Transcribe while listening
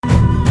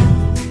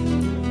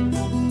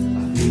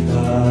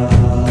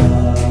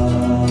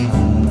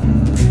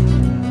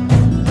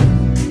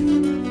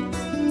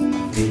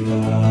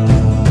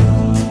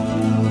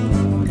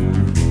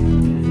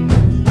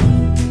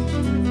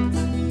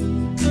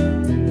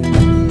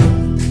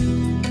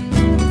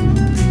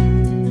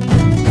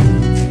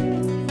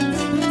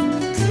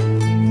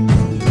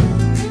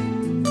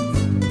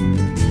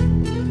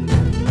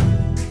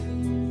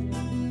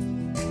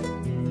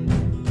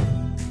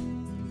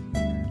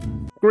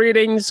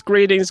Greetings,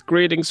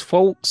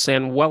 folks,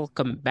 and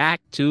welcome back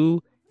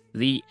to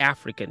The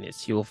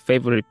Africanist, your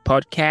favorite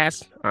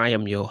podcast. I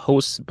am your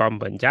host,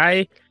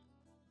 Bambanjai,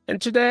 and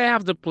today I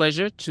have the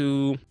pleasure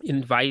to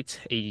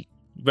invite a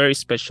very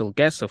special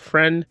guest, a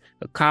friend,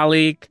 a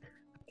colleague,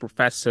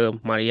 Professor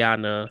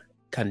Mariana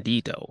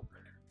Candido.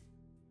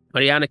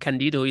 Mariana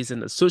Candido is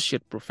an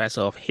associate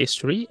professor of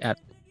history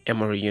at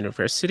Emory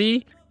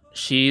University.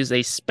 She is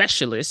a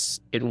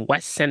specialist in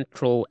West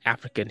Central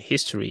African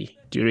history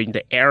during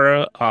the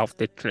era of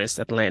the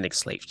transatlantic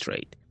slave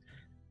trade.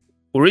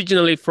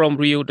 Originally from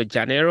Rio de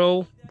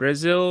Janeiro,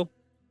 Brazil,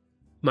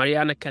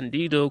 Mariana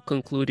Candido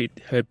concluded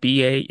her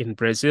BA in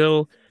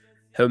Brazil,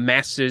 her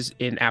master's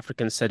in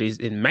African studies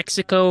in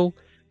Mexico,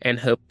 and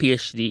her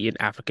PhD in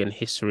African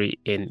history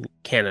in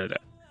Canada.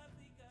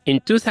 In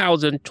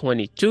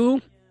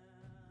 2022,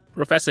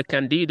 Professor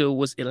Candido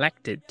was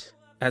elected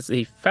as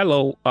a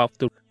fellow of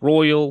the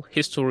Royal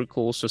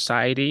Historical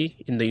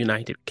Society in the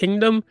United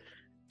Kingdom.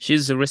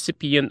 She's a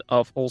recipient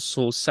of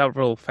also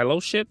several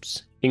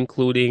fellowships,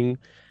 including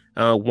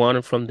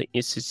one from the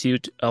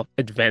Institute of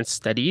Advanced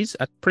Studies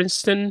at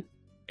Princeton,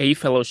 a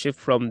fellowship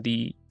from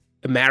the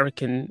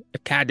American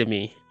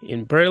Academy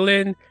in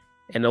Berlin,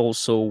 and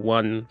also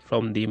one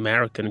from the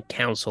American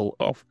Council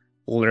of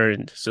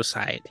Learned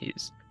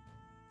Societies.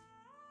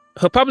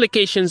 Her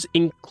publications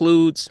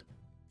include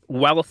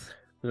Wealth,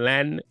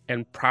 Land,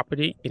 and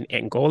Property in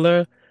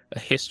Angola, A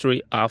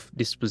History of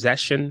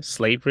Dispossession,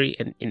 Slavery,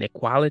 and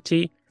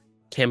Inequality,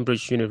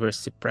 Cambridge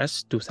University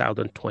Press,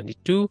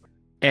 2022,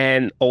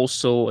 and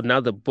also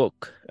another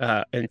book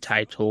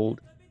entitled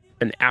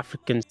An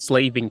African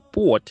Slaving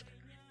Port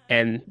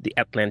and the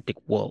Atlantic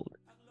World,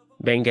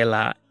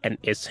 Benguela and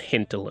its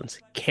Hinterlands,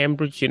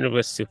 Cambridge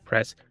University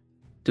Press,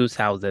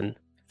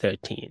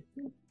 2013.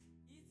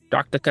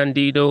 Dr.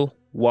 Candido,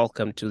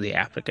 welcome to The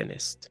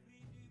Africanist.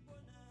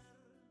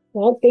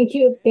 Well, thank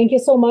you. Thank you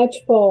so much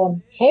for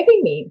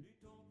having me.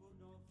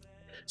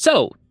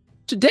 So,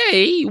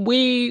 today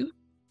we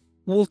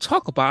will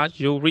talk about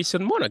your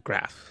recent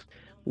monograph,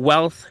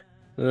 Wealth,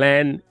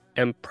 Land,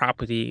 and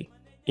Property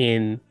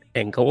in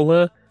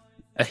Angola,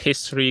 A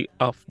History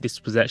of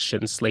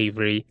Dispossession,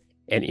 Slavery,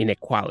 and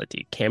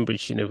Inequality,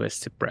 Cambridge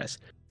University Press.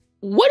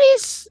 What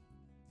is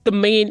the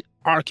main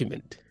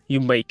argument you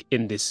make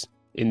in this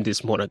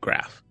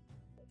monograph?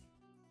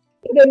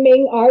 The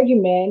main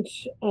argument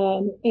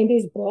in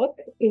this book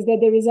is that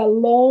there is a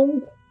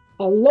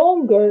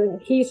longer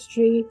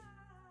history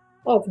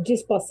of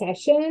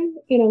dispossession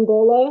in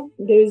Angola.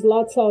 There is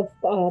lots of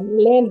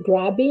land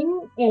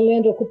grabbing and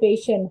land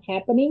occupation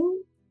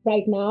happening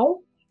right now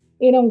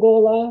in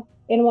Angola.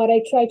 And what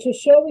I try to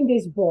show in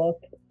this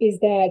book is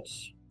that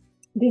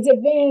these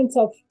events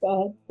of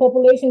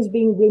populations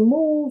being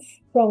removed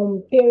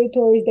from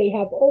territories they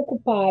have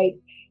occupied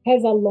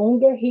has a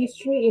longer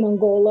history in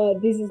Angola.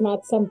 This is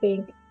not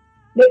something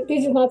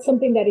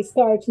that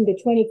starts in the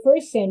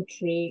 21st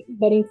century,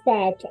 but in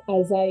fact,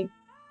 as I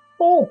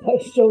hope I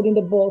showed in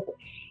the book,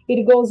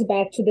 it goes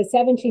back to the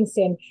 17th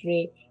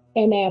century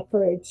and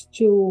efforts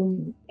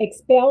to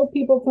expel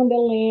people from the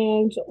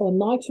land or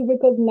not to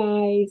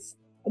recognize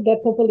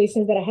that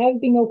populations that have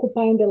been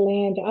occupying the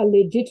land are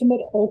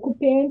legitimate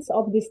occupants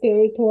of this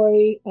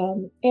territory,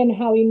 and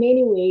how in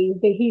many ways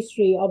the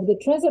history of the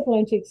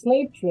transatlantic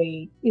slave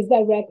trade is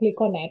directly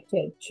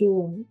connected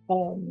to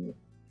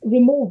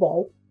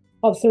removal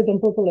of certain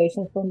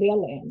populations from their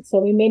land.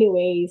 So in many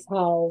ways,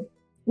 how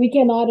we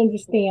cannot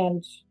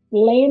understand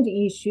land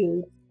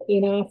issues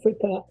in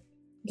Africa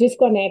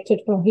disconnected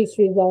from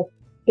histories of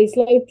the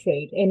slave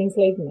trade and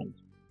enslavement.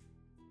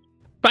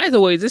 By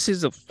the way, this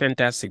is a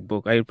fantastic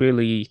book. I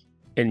really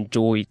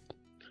enjoyed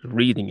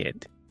reading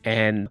it.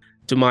 And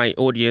to my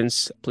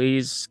audience,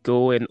 please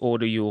go and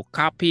order your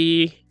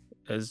copy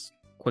as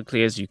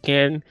quickly as you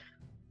can.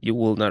 You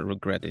will not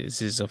regret it.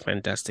 This is a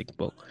fantastic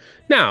book.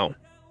 Now,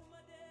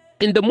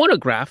 in the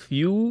monograph,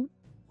 you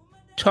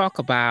talk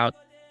about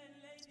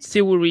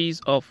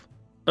theories of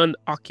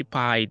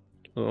unoccupied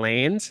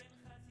lands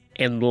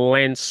and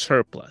land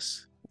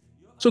surplus.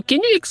 So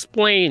can you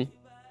explain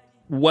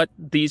what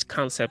these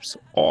concepts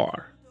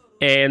are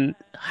and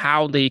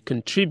how they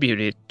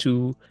contributed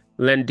to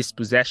land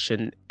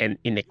dispossession and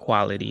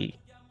inequality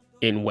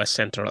in West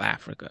Central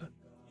Africa?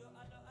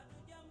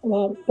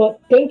 Well,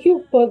 but thank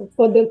you for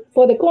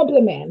the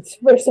compliments.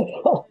 First of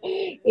all,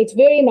 it's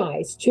very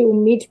nice to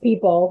meet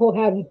people who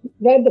have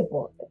read the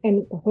book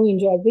and who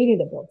enjoy reading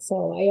the book.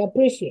 So I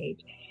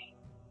appreciate.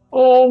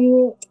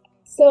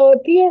 So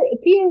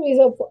theories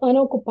of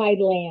unoccupied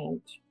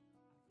land.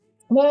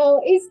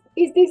 Well, is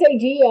this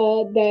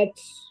idea that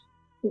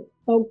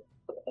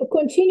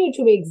continue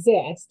to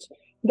exist,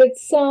 that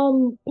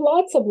some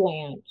plots of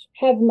land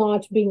have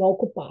not been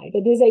occupied.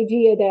 This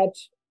idea that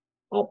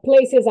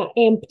places are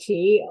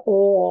empty,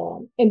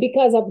 and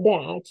because of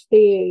that,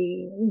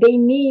 they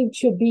need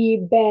to be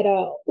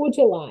better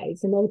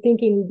utilized.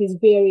 Thinking this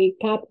very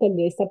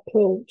capitalist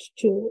approach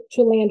to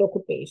land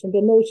occupation.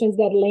 The notions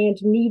that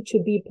land need to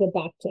be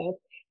productive,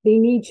 they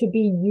need to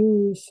be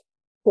used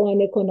for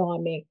an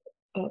economic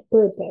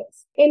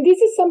purpose. And this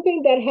is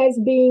something that has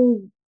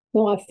been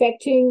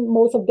affecting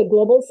most of the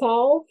global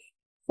South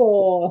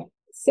for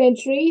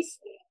centuries.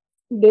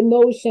 The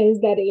notions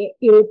that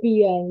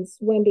Europeans,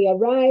 when they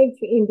arrive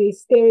in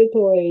these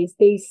territories,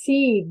 they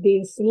see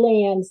these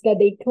lands that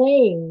they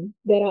claim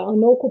that are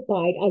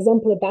unoccupied as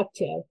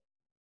unproductive.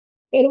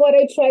 And what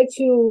I try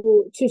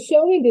to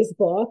show in this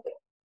book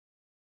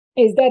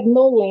is that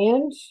no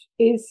land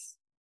is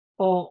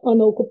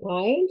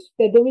unoccupied,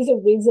 that there is a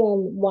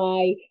reason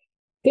why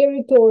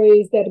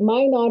territories that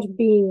might not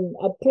be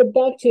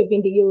productive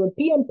in the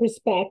European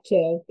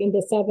perspective in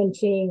the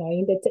 17th or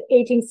in the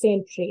 18th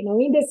century,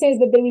 in the sense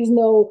that there is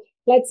no,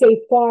 let's say,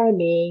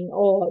 farming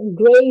or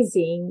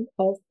grazing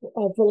of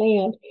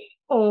land,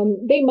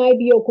 they might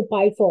be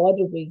occupied for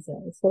other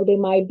reasons. So they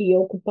might be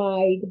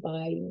occupied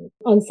by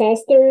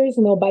ancestors,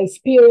 by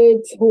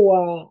spirits who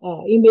are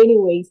in many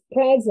ways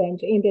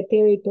present in the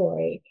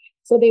territory.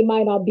 So they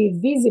might not be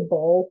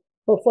visible,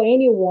 but for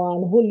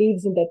anyone who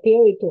lives in the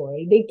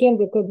territory, they can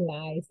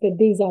recognize that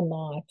these are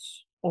not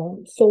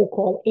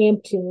so-called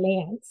empty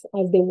lands,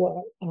 as they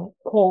were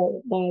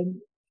called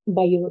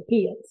by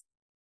Europeans.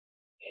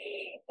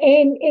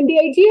 And the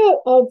idea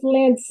of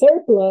land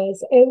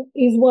surplus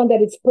is one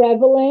that is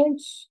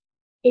prevalent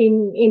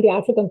in the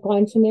African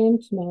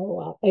continent.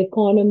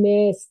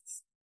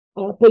 Economists,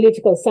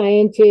 political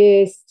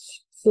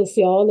scientists,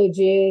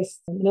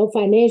 sociologists,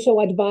 financial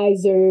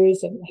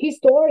advisors, and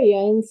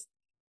historians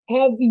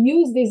have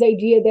used this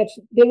idea that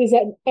there is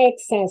an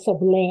excess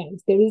of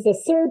land. There is a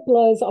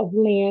surplus of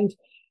land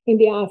in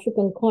the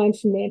African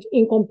continent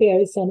in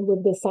comparison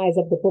with the size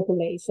of the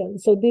population.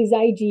 So this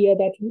idea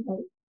that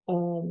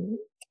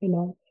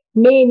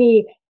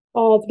many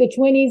of the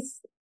 20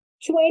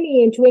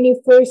 and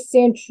 21st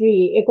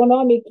century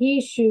economic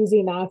issues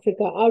in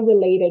Africa are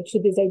related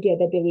to this idea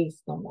that there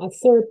is a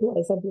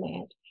surplus of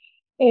land.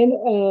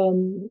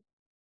 And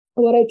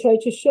what I try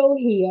to show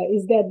here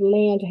is that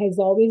land has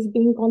always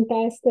been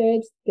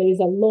contested. There is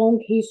a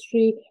long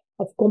history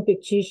of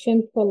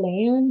competition for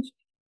land.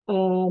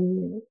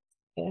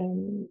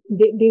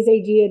 This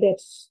idea that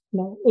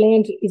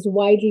land is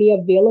widely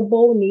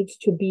available needs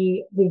to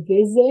be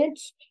revisited,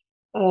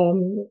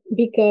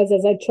 because,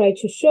 as I try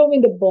to show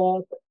in the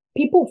book,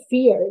 people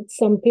feared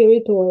some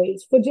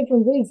territories for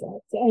different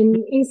reasons, and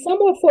in some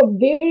were for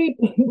very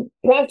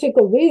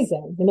practical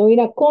reasons. In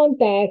a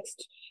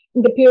context,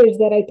 in the periods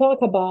that I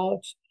talk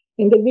about,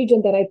 in the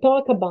region that I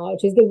talk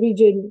about, is the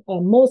region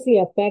mostly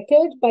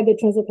affected by the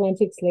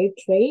transatlantic slave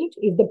trade,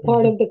 is the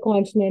part of the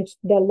continent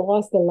that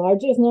lost the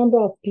largest number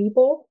of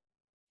people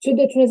to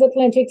the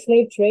transatlantic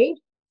slave trade.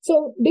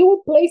 So there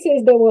were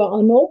places that were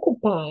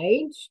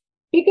unoccupied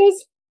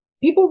because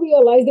people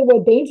realized they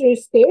were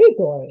dangerous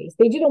territories.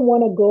 They didn't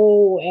want to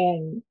go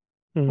and,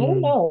 I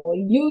don't know,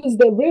 use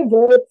the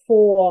river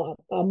for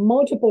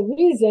multiple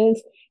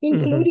reasons,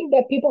 including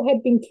that people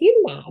had been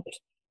kidnapped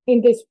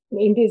in this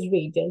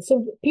region.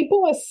 So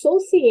people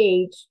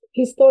associate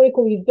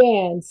historical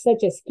events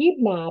such as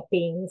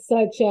kidnapping,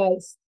 such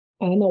as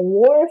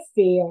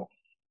warfare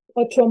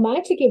or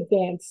traumatic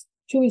events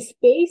to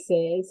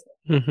spaces.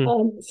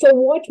 So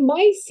what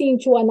might seem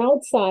to an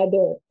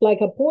outsider, like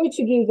a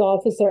Portuguese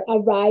officer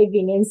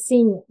arriving and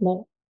seeing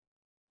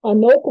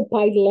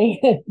unoccupied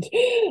land,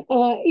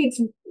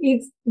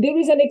 there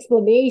is an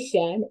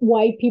explanation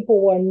why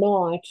people were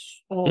not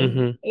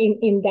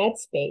in that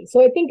space.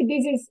 So I think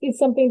this is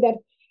something that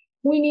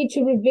we need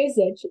to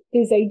revisit,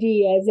 these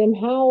ideas and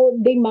how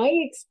they might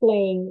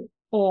explain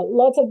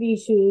lots of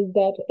issues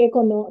that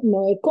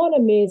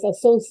economists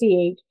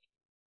associate.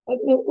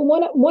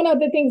 One of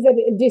the things that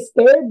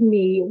disturbed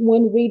me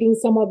when reading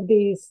some of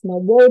these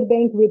World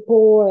Bank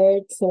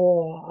reports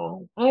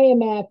or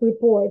IMF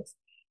reports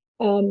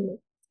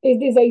is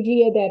this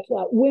idea that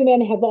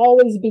women have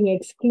always been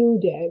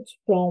excluded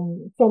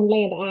from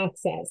land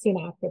access in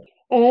Africa.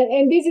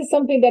 And this is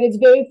something that is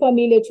very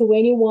familiar to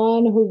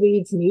anyone who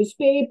reads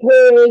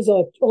newspapers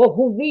or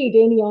who read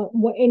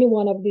any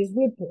one of these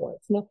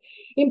reports.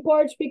 In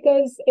part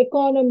because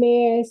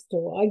economists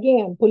or,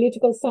 again,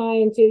 political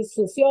scientists,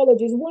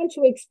 sociologists want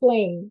to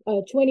explain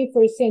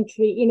 21st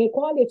century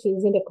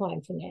inequalities in the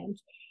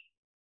continent.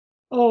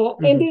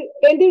 And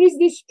there is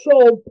this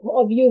trope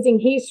of using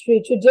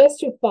history to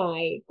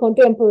justify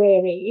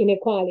contemporary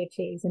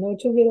inequalities,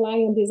 to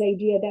rely on this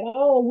idea that,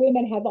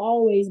 women have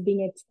always been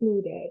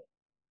excluded.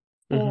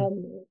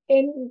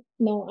 And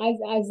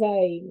as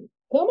I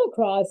come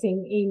across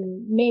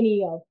in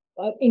many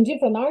in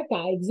different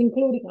archives,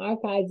 including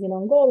archives in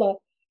Angola,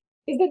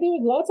 is that there are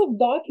lots of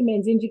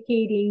documents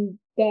indicating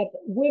that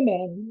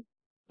women,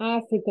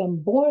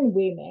 African-born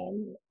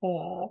women,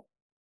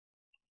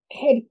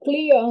 had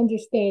clear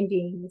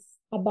understandings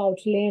about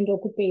land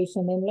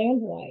occupation and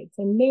land rights,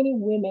 and many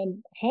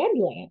women had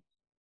land.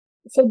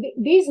 So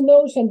this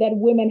notion that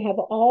women have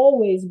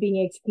always been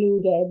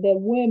excluded, that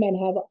women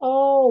have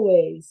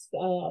always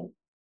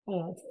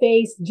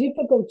faced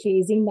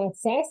difficulties in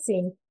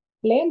accessing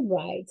land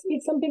rights,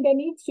 it's something that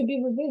needs to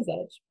be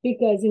revisited,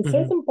 because in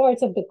certain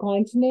parts of the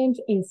continent,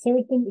 in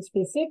certain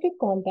specific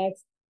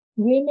contexts,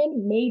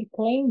 women made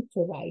claim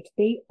to right.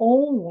 They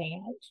own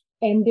land,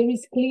 and there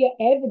is clear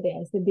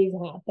evidence that this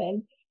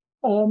happened.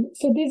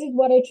 So this is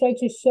what I try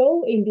to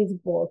show in this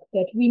book,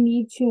 that we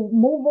need to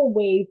move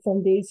away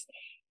from these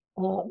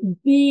uh,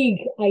 big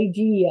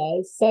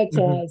ideas such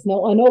Hmm. as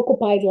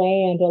unoccupied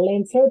land or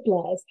land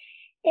surplus,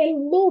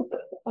 and look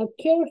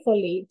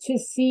carefully to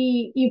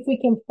see if we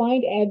can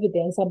find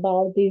evidence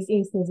about these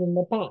instances in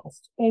the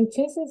past. And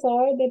chances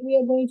are that we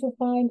are going to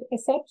find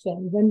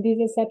exceptions, and these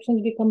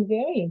exceptions become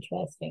very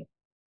interesting.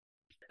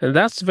 And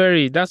that's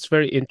very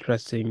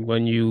interesting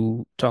when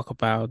you talk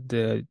about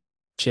the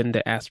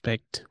gender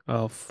aspect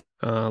of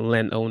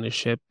land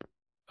ownership,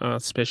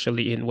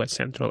 especially in West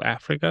Central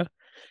Africa.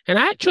 And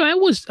actually, I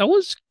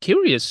was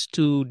curious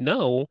to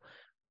know,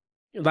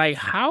 like,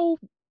 how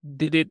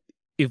did it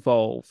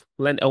evolve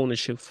land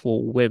ownership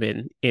for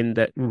women in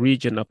that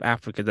region of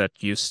Africa that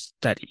you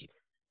study,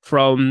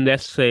 from,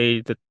 let's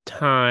say, the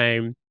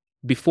time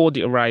before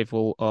the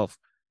arrival of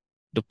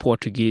the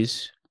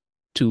Portuguese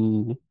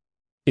to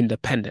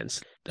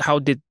independence. How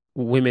did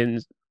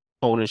women's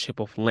ownership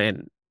of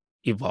land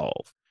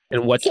evolve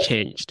and what So,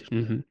 changed?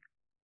 Hmm.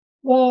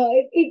 well,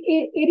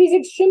 it is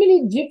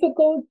extremely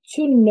difficult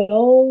to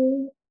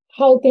know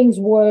how things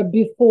were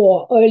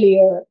before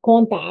earlier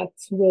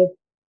contacts with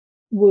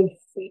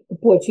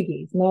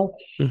Portuguese. No,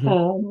 Hmm.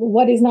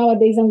 what is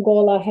nowadays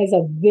Angola has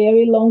a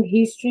very long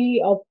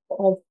history of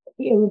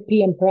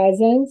European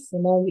presence.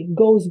 It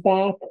goes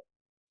back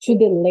to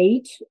the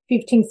late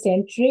 15th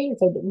century.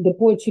 So the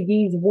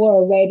Portuguese were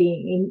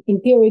already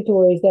in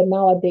territories that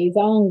nowadays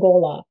are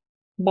Angola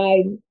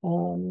by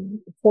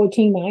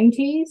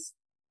 1490s.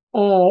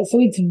 So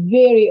it's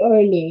very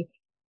early,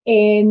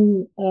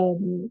 and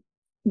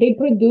they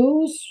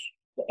produce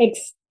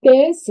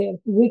extensive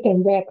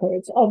written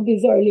records of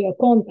these earlier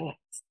contacts.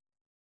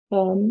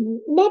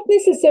 Not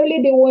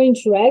necessarily they were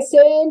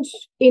interested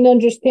in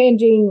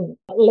understanding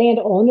land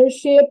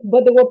ownership,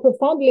 but they were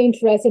profoundly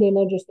interested in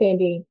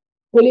understanding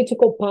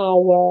political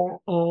power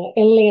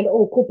and land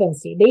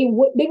occupancy. They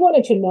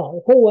wanted to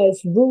know who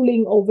was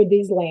ruling over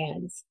these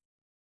lands,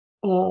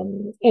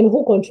 and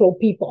who controlled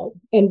people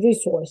and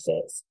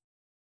resources.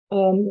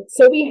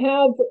 So we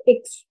have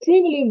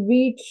extremely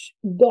rich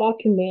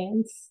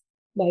documents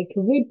like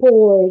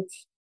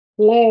reports,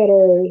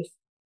 letters,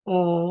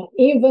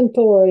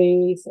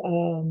 inventories,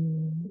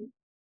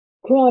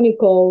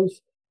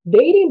 chronicles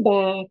dating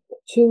back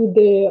to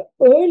the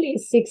early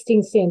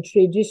 16th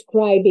century,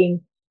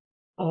 describing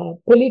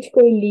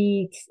political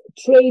elites,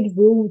 trade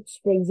routes,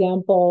 for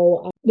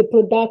example, the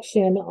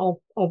production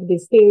of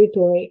this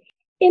territory.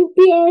 And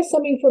there are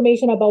some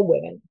information about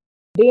women.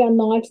 They are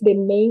not the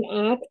main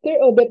actor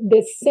or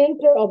the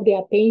center of the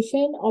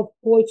attention of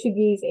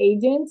Portuguese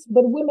agents,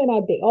 but women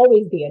are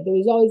always there. There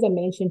is always a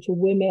mention to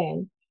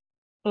women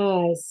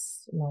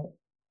as,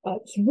 as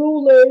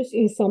rulers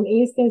in some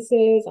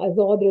instances, as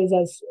others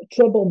as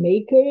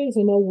troublemakers,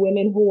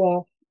 women who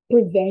are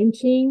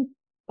preventing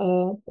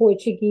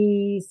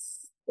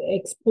Portuguese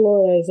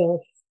explorers of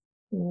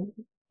you know,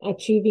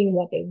 achieving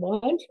what they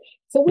want.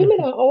 So women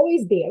Hmm. are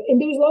always there,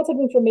 and there's lots of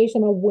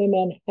information on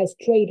women as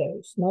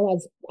traders,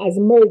 as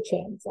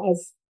merchants,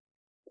 as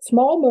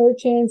small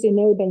merchants in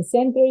urban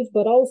centers,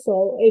 but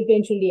also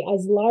eventually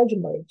as large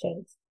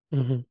merchants.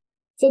 Hmm.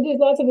 So there's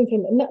lots of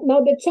information. Now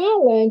the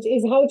challenge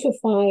is how to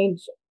find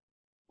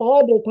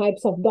other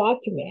types of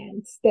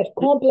documents that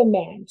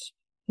complement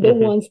the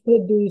Hmm. ones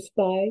produced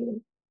by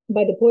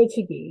the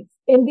Portuguese,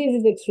 and this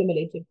is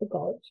extremely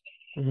difficult.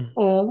 Hmm.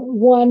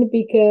 One,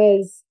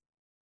 because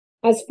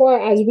as far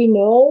as we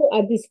know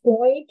at this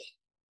point,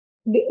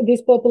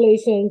 these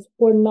populations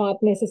were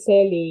not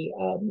necessarily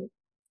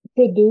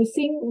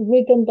producing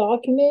written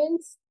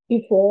documents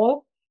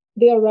before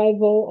the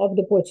arrival of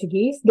the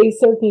Portuguese. They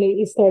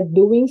certainly start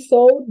doing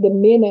so the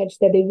minute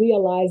that they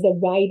realize that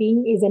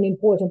writing is an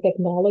important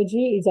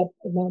technology, is a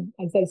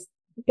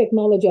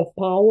technology of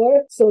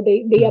power. So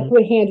they Hmm.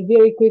 apprehend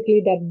very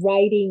quickly that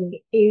writing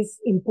is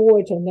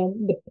important,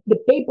 and the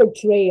paper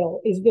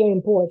trail is very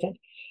important.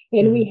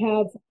 And we Hmm.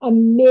 have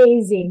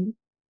amazing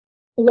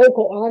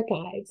local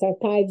archives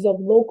of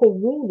local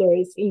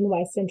rulers in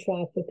West Central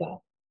Africa,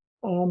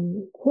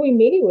 who in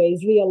many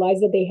ways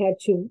realized that they had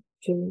to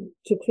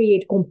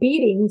create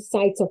competing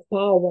sites of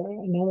power,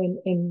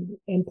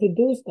 and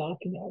produce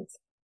documents.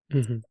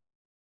 Hmm.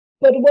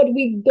 But what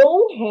we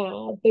don't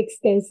have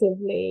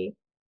extensively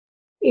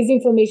is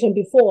information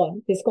before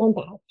this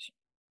contact.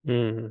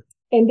 Hmm.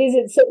 And this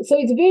is so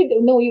it's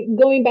very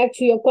going back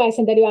to your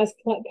question that you asked,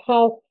 like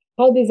how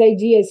these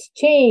ideas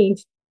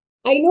change.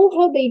 I know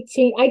how they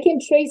change. I can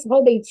trace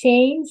how they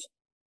change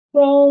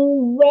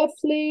from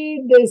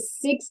roughly the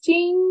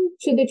 16th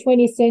to the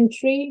 20th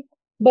century,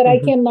 but I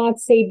Hmm. cannot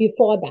say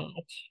before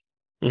that,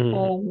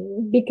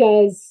 Hmm.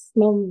 because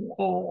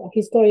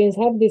historians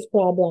have this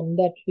problem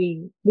that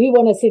we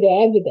want to see the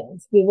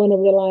evidence. We want to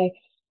rely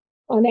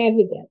on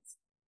evidence.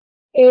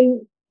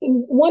 And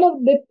one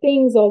of the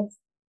things of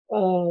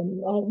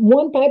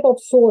one type of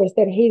source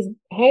that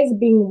has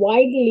been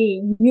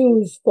widely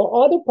used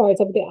for other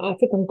parts of the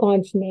African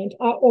continent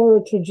are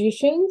oral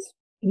traditions.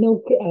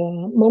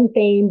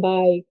 maintained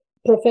by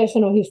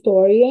professional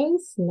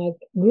historians like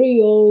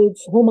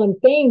griots who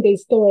maintain the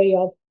story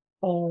of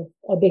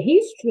the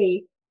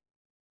history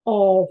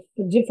of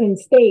different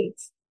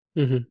states.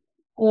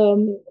 Mm-hmm.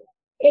 Um,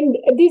 and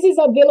this is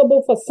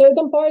available for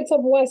certain parts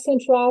of West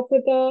Central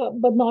Africa,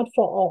 but not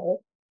for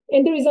all.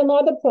 And there is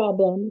another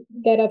problem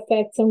that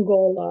affects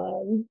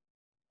Angola,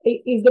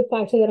 is the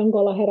fact that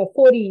Angola had a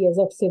 40 years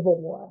of civil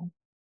war.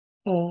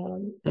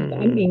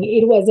 I mean,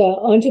 it was an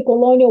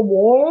anti-colonial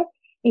war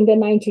in the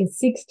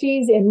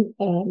 1960s and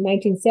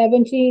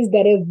 1970s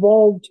that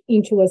evolved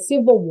into a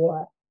civil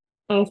war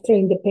after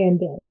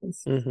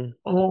independence. Mm-hmm.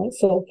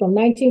 So from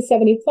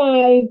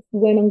 1975,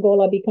 when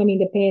Angola became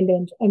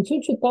independent,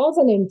 until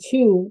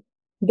 2002,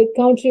 the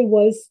country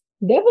was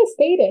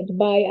devastated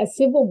by a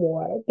civil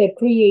war that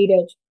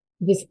created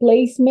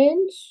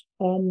displacement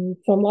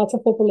from lots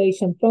of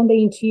population from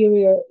the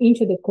interior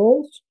into the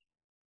coast,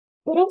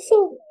 but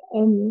also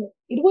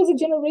it was a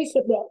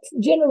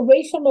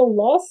generational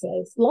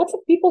losses. Lots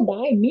of people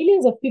died.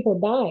 Millions of people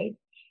died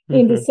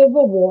in the Mm-hmm.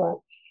 Civil War,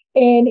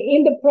 and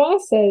in the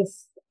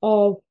process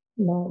of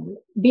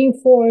being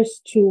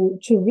forced to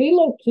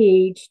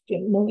relocate,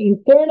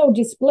 internal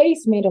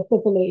displacement of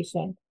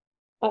population,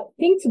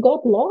 things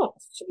got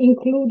lost,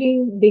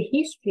 including the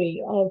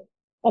history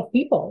of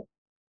people.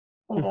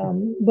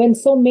 Mm-hmm. When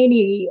so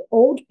many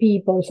old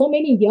people, so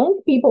many young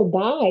people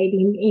died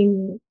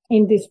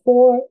in these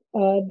 4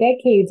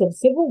 decades of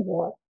civil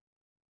war,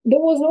 there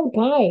was no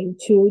time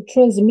to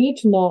transmit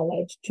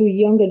knowledge to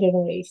younger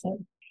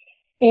generation.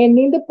 And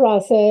in the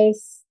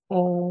process,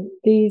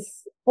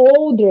 this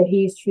older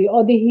history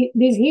or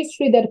this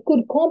history that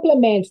could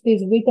complement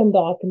these written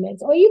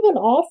documents or even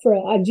offer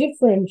a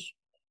different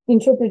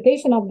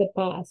interpretation of the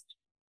past,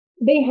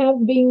 they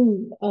have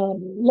been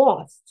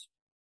lost.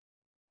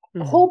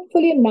 Mm-hmm.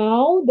 Hopefully,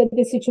 now that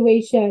the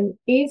situation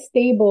is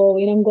stable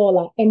in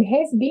Angola and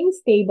has been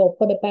stable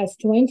for the past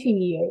 20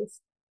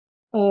 years,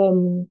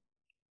 um,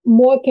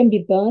 more can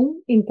be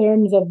done in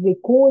terms of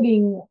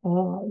recording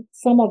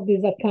some of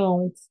these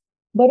accounts,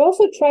 but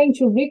also trying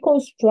to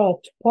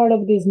reconstruct part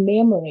of this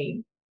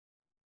memory,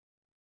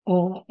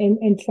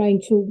 and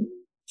trying to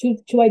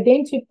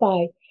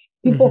identify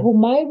people Mm-hmm. who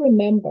might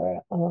remember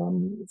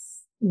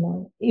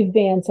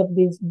events of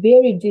this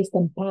very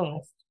distant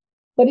past.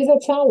 But it's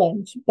a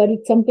challenge, but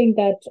it's something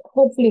that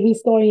hopefully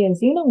historians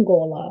in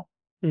Angola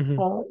Mm-hmm.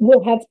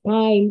 will have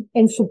time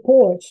and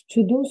support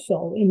to do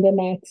so in the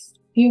next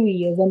few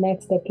years, the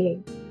next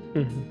decade.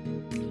 Mm-hmm.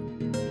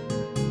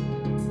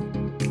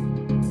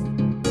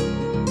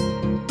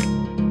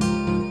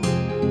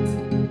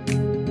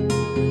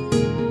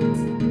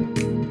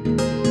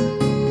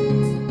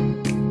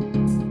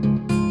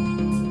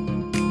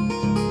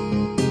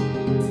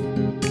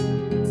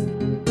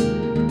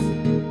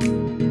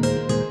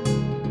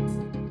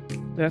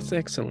 That's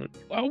excellent.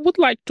 I would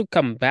like to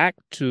come back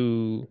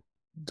to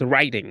the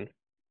writing.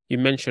 You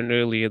mentioned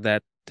earlier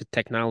that the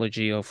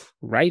technology of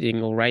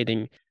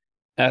writing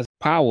as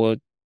power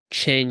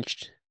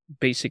changed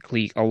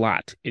basically a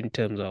lot in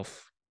terms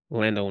of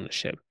land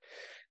ownership.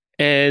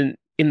 And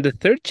in the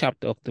third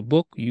chapter of the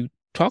book, you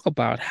talk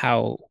about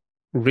how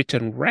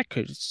written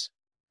records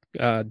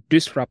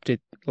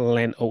disrupted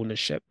land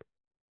ownership.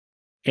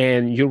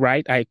 And you're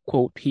right, I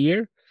quote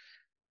here,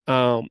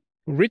 um,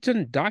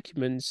 written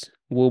documents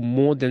were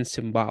more than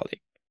symbolic.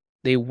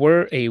 They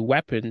were a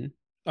weapon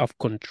of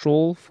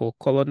control for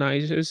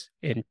colonizers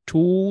and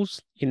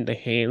tools in the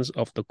hands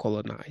of the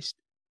colonized,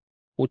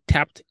 who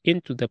tapped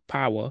into the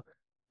power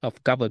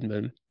of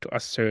government to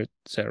assert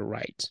their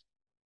rights.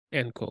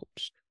 End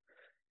quotes.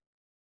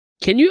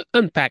 Can you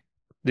unpack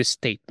this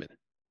statement?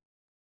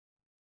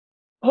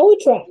 I will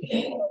try.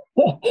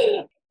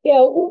 Yeah,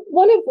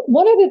 one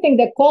of the things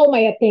that called my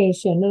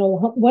attention,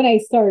 when I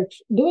started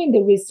doing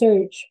the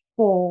research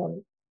for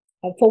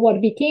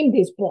what became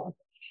this book,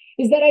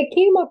 is that I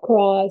came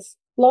across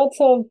lots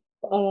of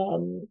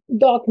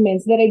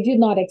documents that I did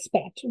not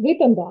expect,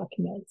 written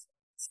documents,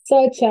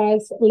 such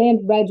as land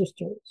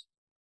registers.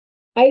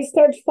 I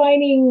started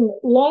finding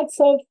lots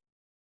of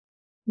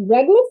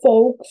regular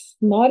folks,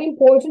 not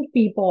important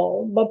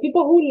people, but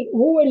people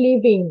who were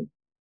living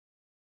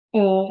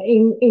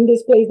in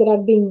this place that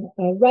I've been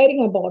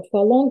writing about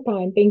for a long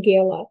time,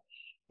 Benguela.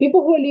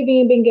 People who are living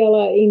in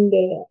Benguela in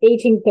the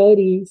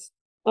 1830s,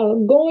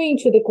 going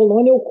to the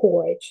colonial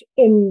court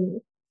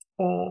and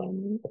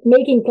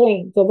making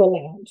claims over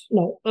land,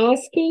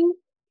 asking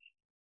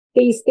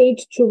the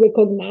state to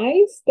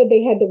recognize that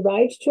they had the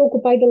right to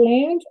occupy the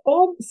land,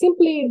 or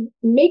simply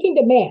making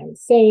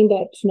demands, saying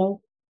that,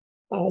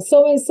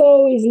 so and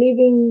so is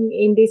living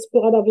in this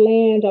plot of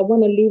land. I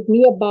want to live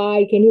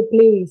nearby. Can you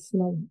please,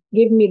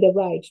 give me the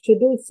right to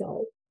do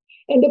so?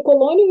 And the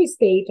colonial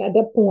state at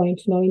that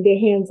point, in the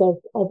hands of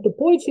the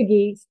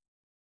Portuguese,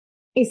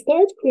 it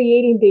starts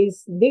creating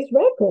these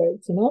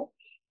records,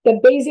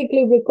 that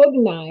basically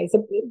recognize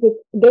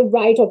the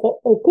right of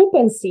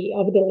occupancy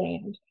of the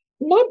land.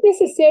 Not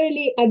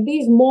necessarily at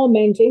this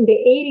moment in the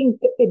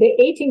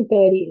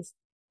 1830s,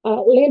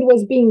 land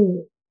was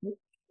being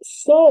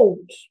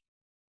sold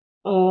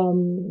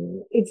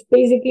It's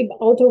basically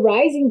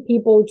authorizing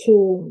people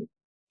to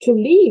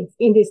live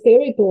in this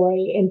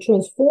territory and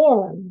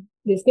transform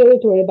this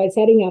territory by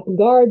setting up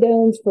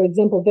gardens, for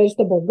example,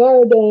 vegetable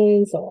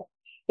gardens, or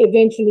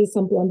eventually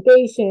some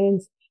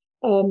plantations.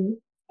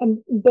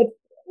 But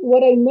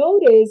what I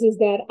noticed is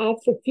that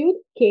after a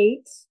few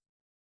decades,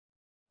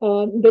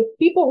 the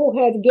people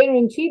who had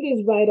guaranteed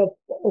this right of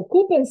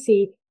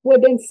occupancy were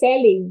then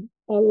selling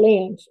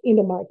land in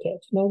the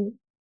market. You know,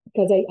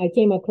 because I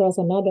came across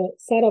another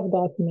set of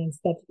documents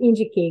that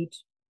indicate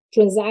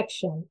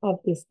transaction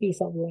of this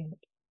piece of land.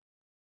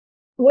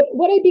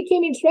 What I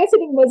became interested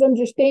in was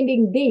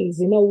understanding this.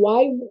 You know,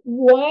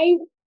 why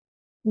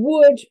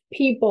would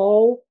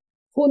people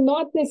who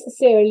not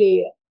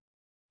necessarily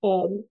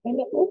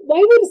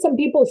why would some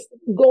people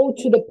go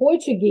to the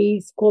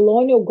Portuguese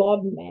colonial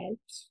government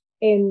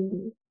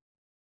and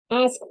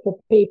ask for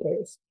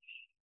papers?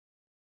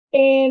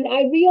 And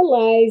I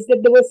realized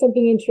that there was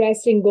something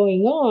interesting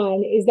going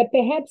on, is that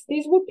perhaps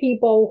these were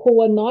people who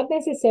were not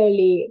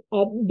necessarily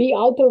be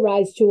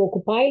authorized to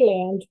occupy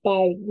land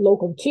by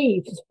local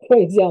chiefs, for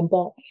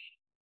example.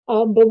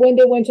 But when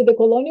they went to the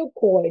colonial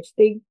courts,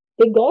 they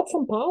got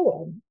some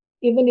power,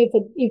 even if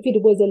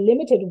it was a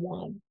limited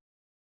one.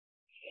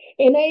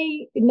 And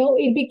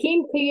it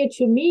became clear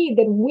to me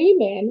that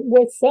women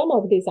were some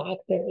of these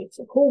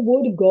actors who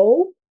would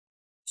go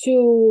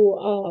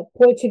to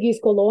Portuguese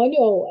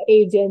colonial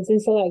agents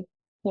and say, like,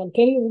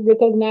 can you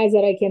recognize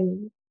that I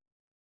can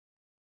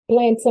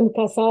plant some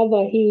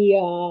cassava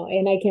here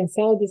and I can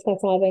sell this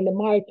cassava in the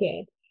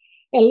market?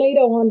 And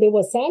later on, they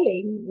were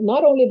selling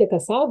not only the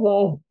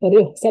cassava, but they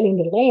were selling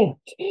the land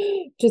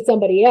to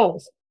somebody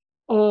else.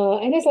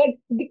 And it's like,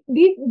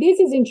 this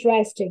is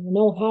interesting, you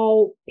know,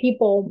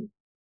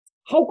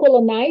 how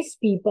colonized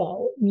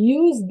people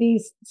use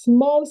these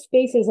small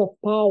spaces of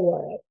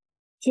power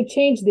to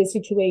change the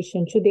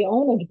situation to their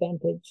own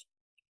advantage.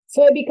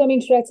 So I become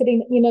interested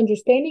in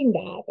understanding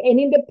that. And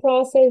in the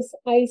process,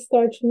 I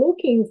start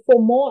looking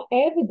for more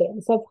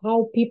evidence of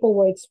how people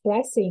were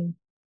expressing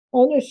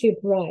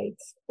ownership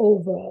rights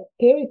over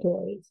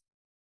territories.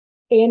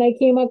 And I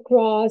came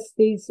across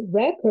these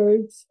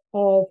records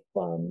of,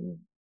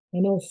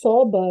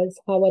 Sobas,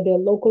 how are the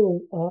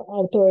local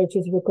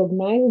authorities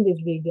recognizing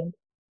this region.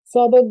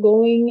 Soba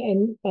going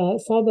and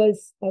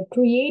Sobas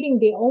creating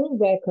their own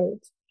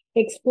records,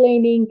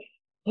 explaining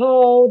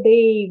how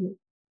they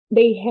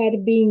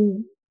had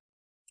been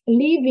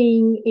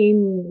living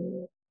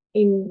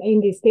in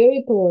these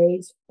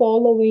territories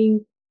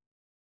following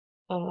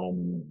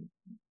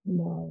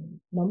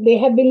they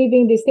have been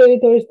living in these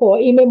territories for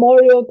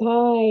immemorial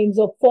times,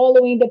 of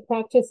following the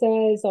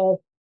practices of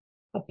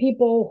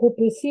people who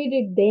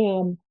preceded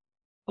them.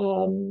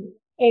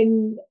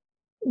 And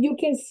you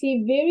can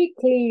see very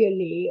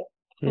clearly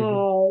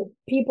how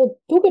people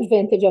took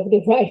advantage of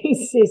the writing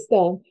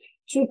system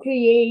to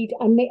create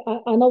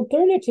an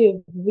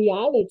alternative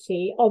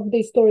reality of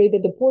the story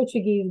that the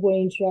Portuguese were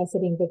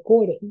interested in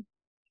recording.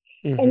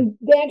 And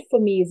that for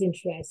me is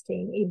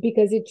interesting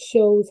because it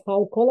shows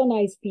how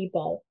colonized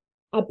people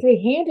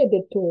apprehended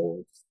the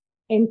tools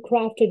and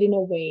crafted in a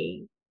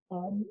way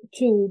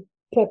to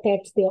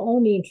protect their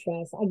own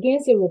interests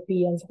against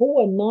Europeans who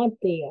were not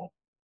there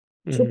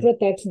to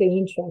protect the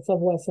interests of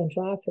West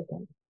Central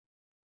Africans.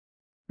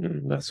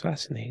 That's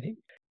fascinating.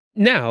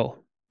 Now,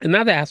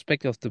 another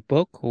aspect of the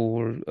book,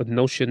 or a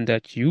notion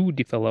that you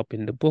develop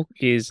in the book,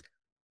 is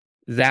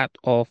that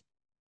of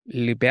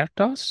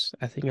libertas.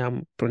 I think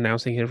I'm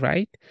pronouncing it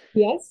right.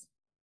 Yes.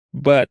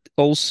 But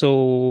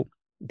also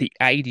the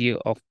idea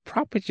of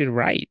property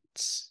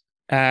rights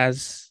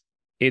as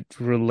it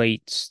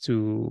relates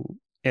to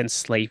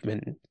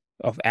enslavement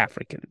of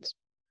Africans.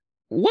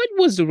 What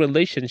was the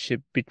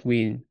relationship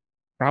between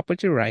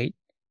property right,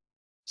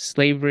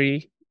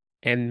 slavery,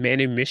 and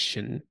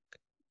manumission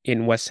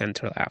in West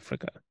Central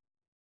Africa?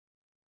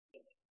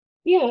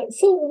 Yeah,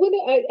 so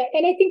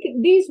and I think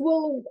this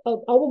will,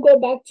 I will go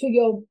back to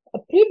your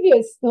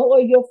previous, or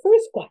your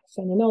first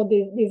question,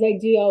 this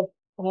idea of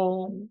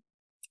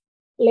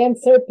land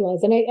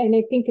surplus. And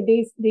I think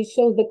this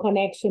shows the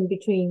connection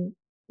between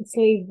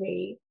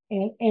slavery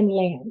and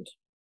land.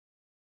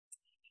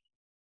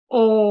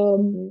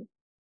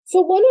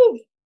 So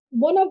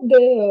one of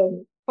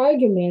the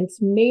arguments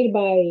made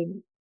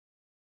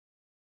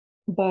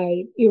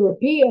by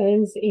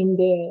Europeans in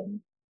the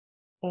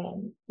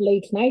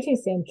late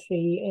 19th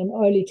century and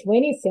early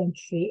 20th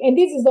century, and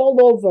this is all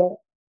over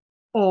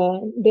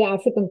the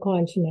African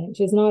continent.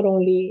 It's not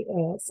only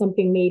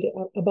something made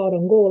about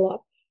Angola.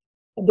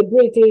 The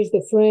British,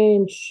 the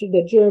French,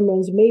 the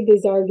Germans made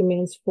these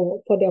arguments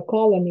for their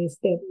colonies,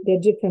 their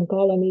different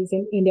colonies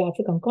in the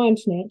African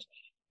continent.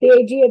 The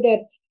idea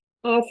that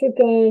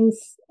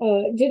Africans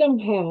didn't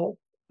have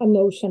a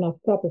notion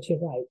of property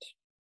right,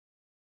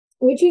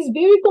 which is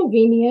very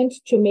convenient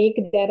to make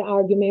that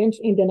argument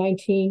in the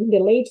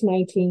late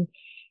 19th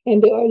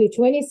and the early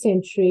 20th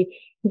century,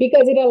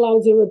 because it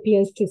allows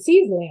Europeans to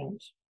seize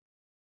land.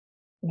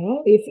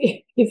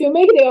 If you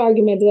make the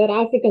argument that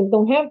Africans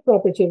don't have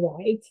property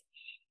rights,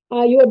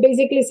 You are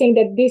basically saying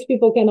that these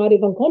people cannot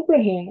even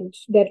comprehend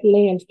that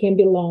land can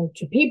belong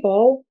to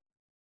people.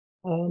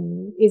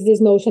 Is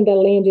this notion that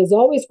land is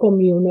always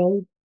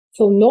communal,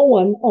 so no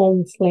one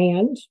owns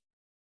land.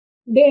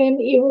 Then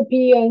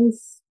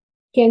Europeans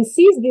can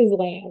seize this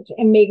land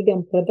and make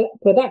them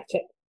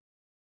productive.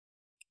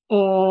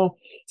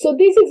 So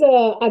this is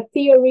a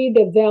theory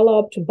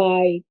developed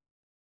by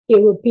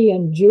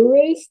European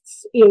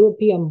jurists,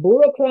 European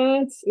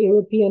bureaucrats,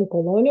 European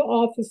colonial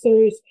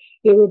officers,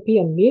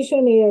 European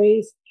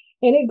missionaries,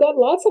 and it got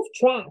lots of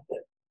track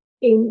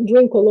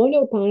during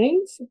colonial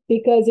times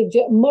because it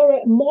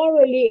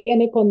morally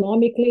and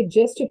economically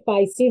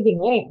justifies seizing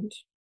land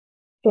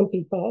from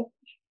people.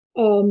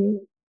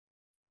 And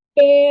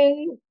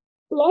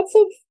lots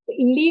of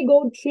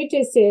legal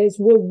treatises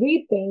were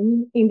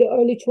written in the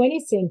early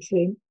 20th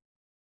century,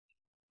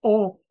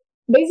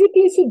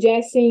 basically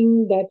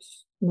suggesting that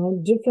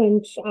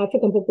different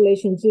African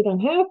populations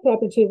didn't have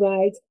property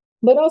rights,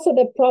 but also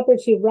that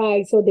property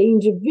rights or the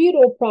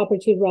individual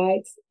property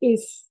rights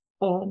is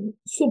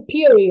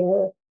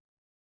superior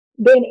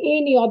than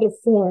any other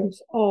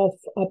forms of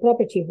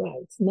property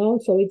rights. No,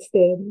 so it's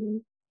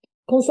the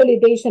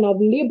consolidation of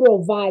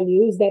liberal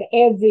values that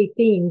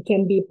everything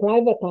can be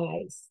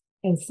privatized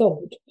and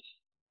sold.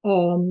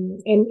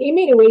 And in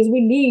many ways,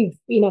 we live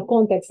in a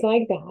context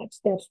like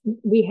that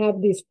we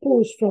have this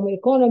push from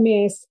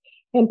economists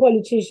and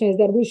politicians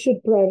that we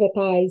should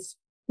privatize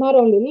not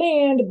only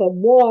land, but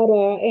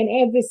water and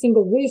every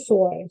single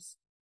resource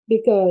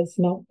because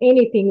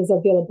anything is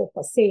available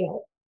for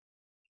sale,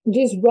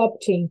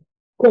 disrupting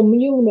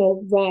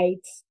communal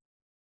rights,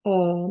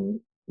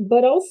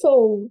 but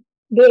also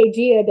the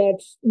idea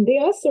that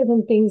there are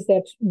certain things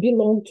that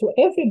belong to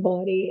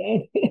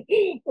everybody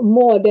and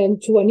more than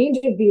to an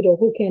individual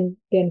who can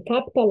then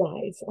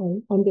capitalize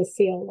on the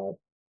sale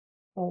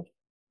of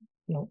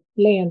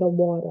land or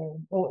water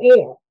or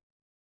air.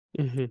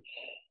 Mm-hmm.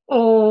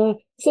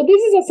 So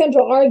this is a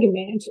central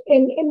argument.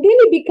 And then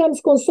it becomes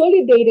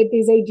consolidated,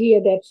 this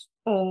idea that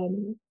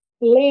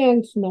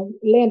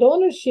land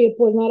ownership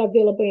was not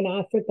available in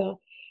Africa.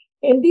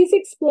 And this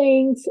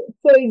explains,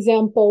 for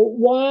example,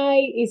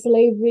 why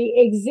slavery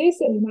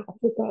existed in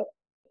Africa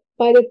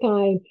by the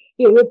time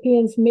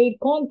Europeans made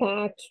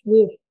contact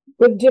with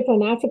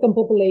different African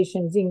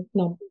populations,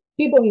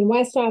 people in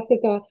West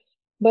Africa,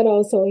 but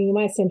also in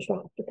West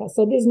Central Africa.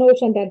 So this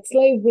notion that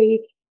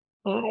slavery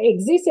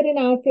existed in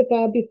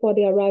Africa before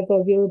the arrival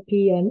of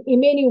European,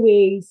 in many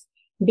ways,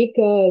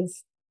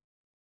 because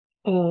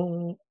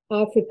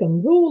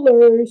African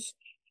rulers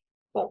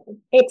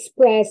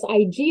express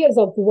ideas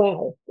of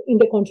wealth in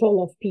the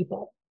control of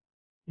people.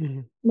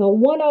 Mm-hmm. Now,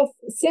 one of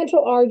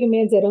central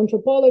arguments that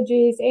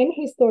anthropologists and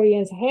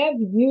historians have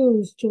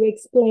used to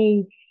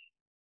explain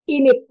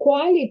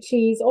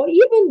inequalities or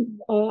even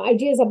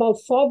ideas about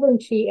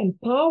sovereignty and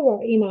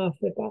power in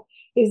Africa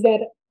is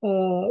that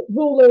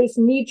rulers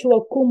need to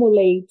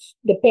accumulate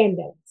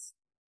dependents,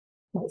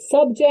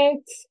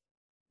 subjects,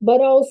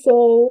 but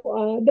also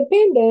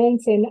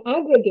dependents and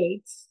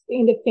aggregates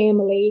in the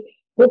family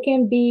who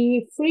can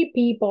be free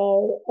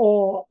people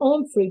or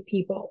unfree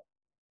people.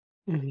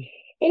 Mm-hmm.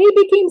 And it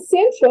became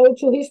central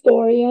to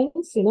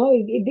historians.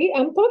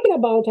 I'm talking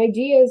about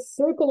ideas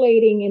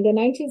circulating in the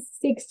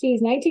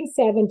 1960s,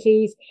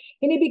 1970s,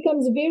 and it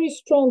becomes very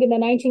strong in the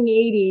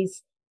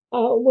 1980s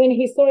when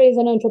historians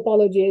and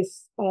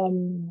anthropologists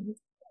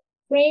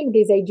frame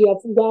this idea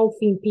of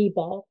wealthy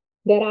people,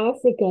 that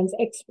Africans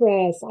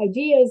express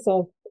ideas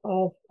of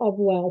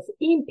wealth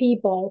in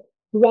people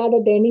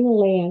rather than in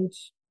land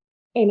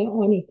and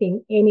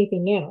anything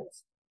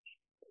else.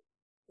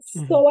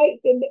 Mm-hmm. So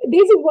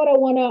this is what I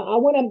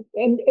wanna,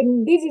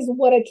 and this is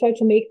what I try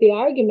to make the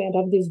argument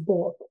of this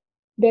book,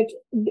 that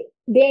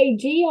the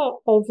idea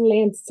of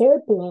land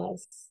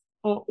surplus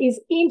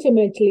is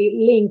intimately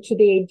linked to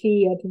the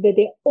idea that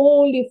the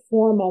only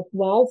form of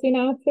wealth in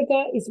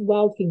Africa is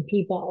wealth in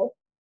people.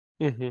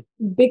 Mm-hmm.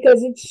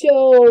 Because it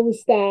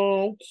shows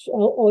that,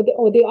 or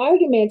the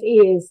argument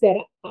is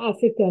that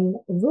African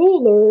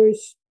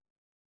rulers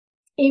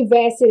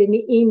invested in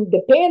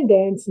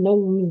independence,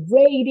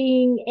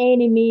 raiding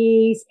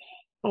enemies,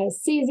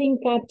 seizing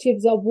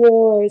captives of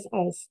wars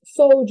as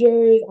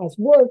soldiers, as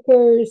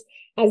workers,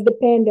 as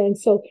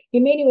dependents. So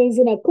in many ways,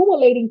 in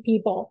accumulating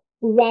people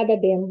rather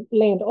than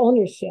land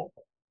ownership.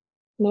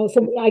 So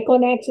I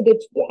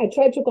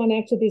try to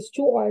connect to these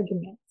two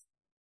arguments.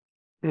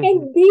 Mm-hmm.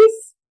 And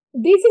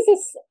this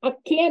is a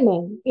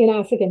canon in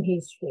African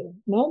history.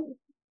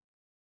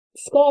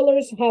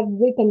 Scholars have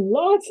written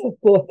lots of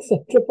books.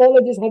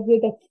 Anthropologists have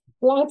written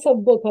lots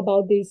of books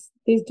about these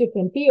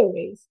different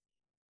theories.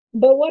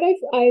 But what I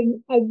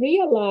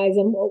realized,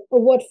 and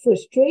what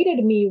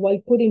frustrated me while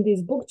putting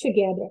this book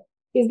together,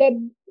 is that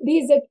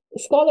these are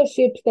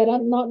scholarships that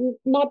are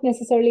not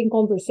necessarily in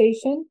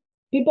conversation.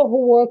 People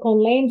who work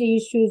on land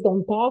issues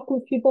don't talk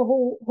with people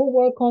who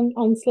work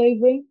on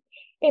slavery.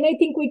 And I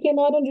think we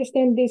cannot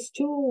understand these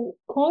two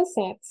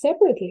concepts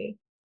separately.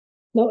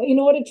 In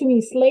order to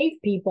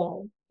enslave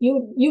people,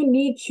 you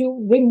need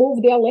to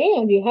remove their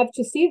land. You have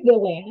to seize their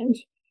land.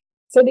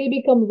 So they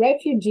become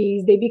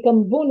refugees, they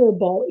become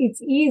vulnerable.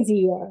 It's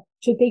easier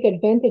to take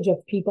advantage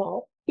of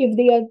people if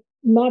they are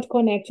not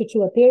connected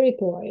to a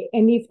territory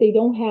and if they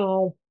don't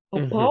have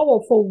a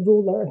powerful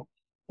ruler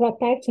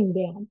protecting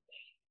them.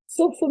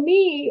 So for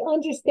me,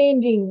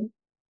 understanding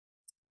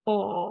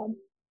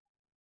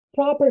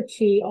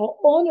property or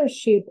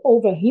ownership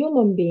over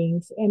human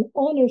beings and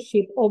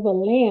ownership over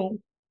land,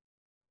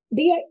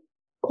 they are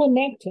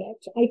connected.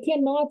 I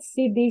cannot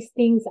see these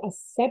things as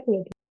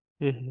separate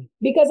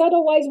because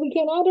otherwise we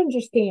cannot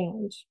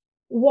understand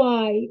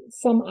why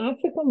some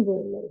African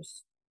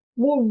rulers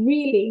were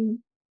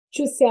willing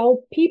to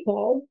sell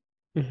people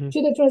to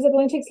the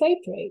transatlantic slave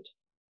trade.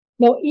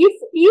 Now,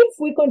 if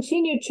we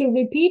continue to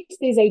repeat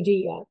this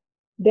idea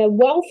that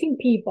wealthy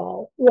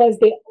people was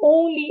the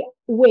only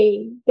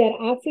way that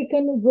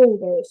African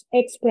rulers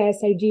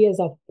express ideas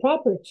of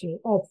property,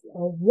 of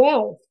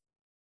wealth,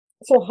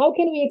 so how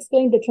can we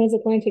explain the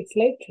transatlantic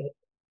slave trade?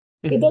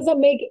 It doesn't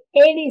make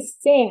any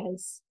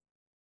sense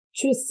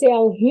to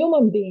sell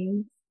human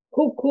beings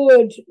who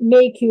could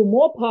make you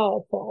more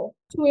powerful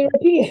to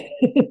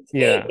Europeans.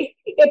 Yeah.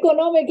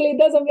 Economically, it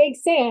doesn't make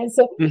sense.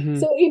 So,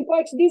 so in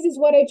part, this is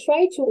what I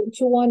try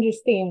to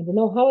understand.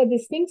 How are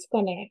these things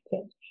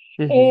connected?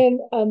 And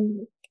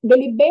the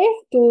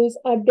libertos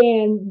are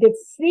then the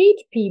freed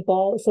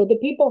people, so the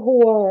people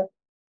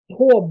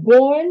who are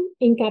born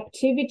in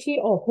captivity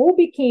or who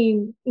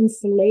became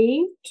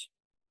enslaved.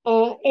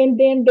 And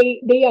then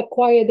they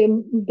acquire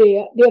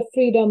their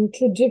freedom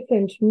through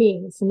different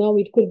means.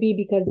 It could be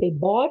because they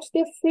bought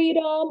their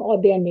freedom,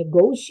 or they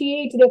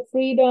negotiate their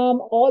freedom,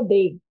 or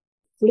they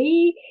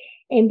flee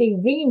and they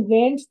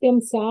reinvent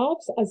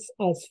themselves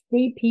as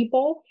free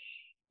people.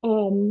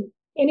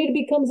 And it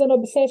becomes an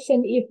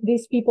obsession if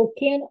these people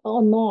can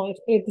or not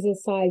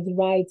exercise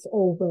rights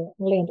over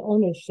land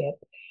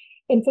ownership.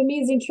 And for me,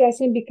 it's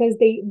interesting because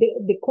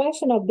the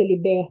question of the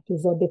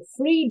libertos, or the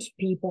freed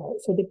people,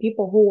 so the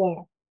people who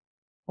are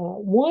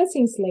once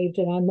enslaved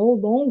and are no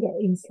longer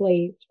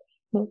enslaved,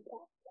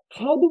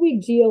 how do we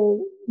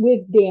deal with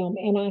them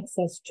and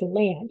access to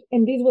land?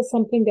 And this was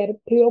something that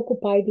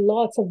preoccupied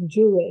lots of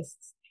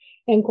jurists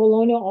and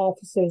colonial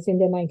officers in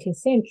the 19th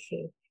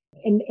century.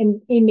 And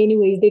in many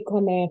ways, they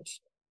connect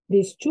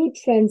these two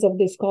trends of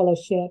the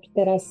scholarship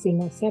that are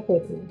seen as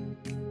separately.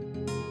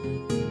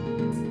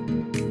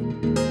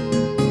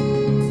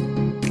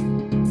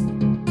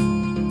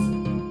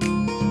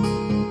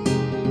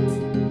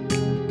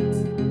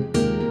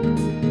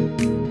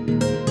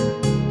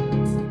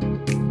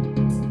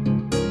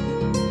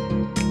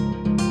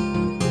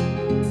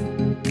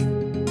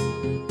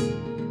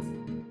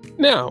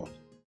 Now,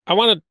 I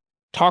want to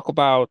talk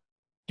about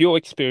your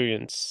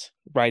experience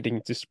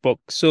writing this book.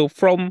 So,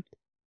 from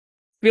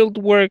field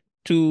work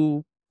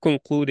to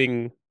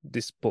concluding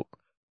this book,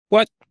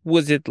 what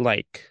was it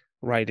like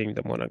writing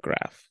the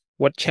monograph?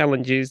 What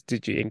challenges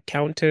did you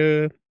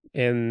encounter,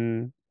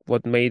 and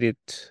what made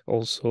it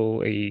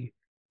also a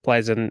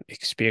pleasant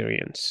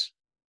experience?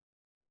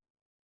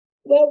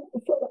 Well,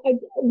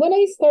 when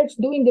I started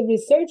doing the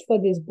research for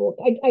this book,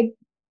 I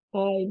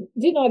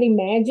did not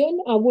imagine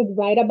I would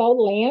write about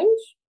land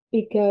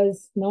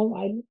because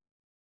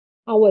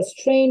I was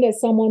trained as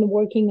someone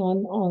working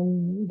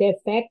on the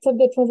effects of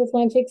the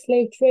transatlantic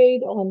slave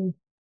trade on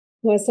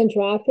West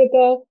Central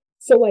Africa.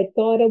 So I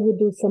thought I would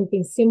do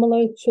something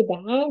similar to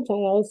that.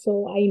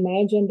 I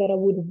imagined that I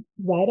would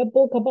write a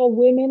book about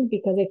women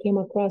because I came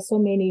across so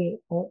many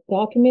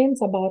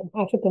documents about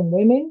African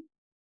women.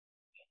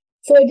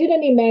 So I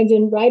didn't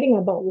imagine writing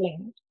about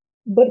land,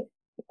 but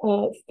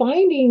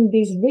finding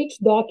these rich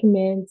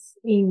documents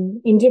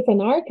in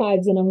different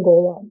archives in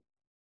Angola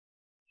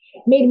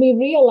made me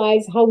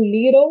realize how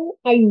little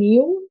I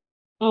knew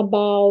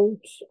about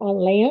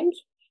land,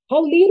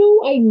 how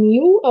little I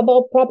knew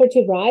about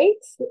property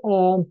rights.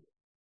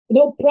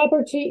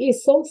 Property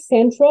is so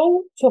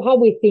central to how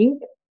we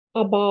think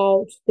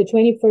about the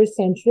 21st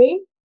century.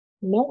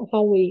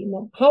 How we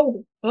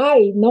how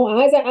I know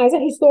as a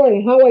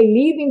historian, how I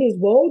live in this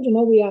world.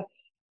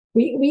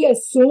 We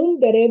assume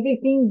that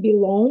everything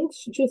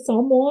belongs to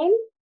someone.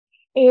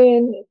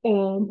 And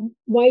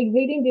while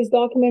reading these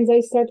documents,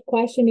 I start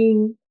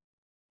questioning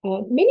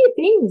many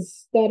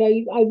things that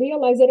I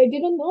realized that I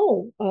didn't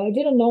know. I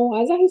didn't know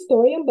as a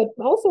historian, but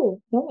also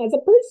as a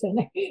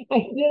person. I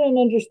didn't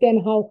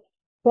understand how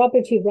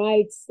property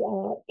rights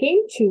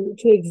came to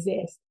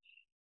exist.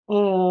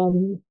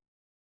 And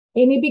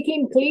it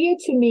became clear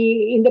to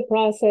me in the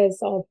process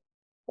of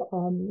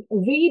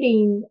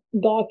reading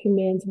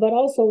documents, but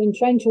also in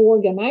trying to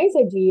organize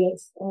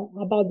ideas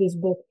about this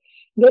book,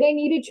 that I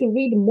needed to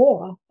read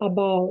more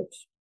about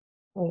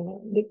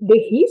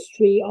the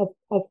history of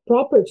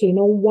property,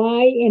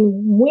 why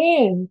and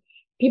when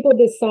people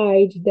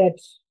decide that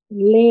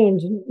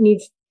land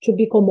needs to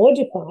be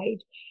commodified,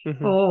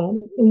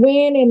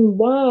 when and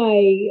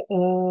why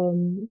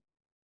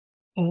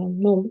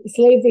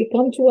slavery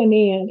come to an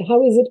end,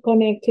 how is it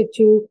connected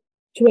to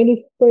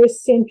 21st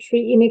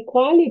century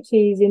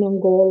inequalities in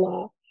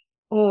Angola.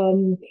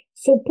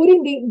 So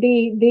putting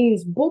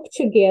this book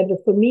together,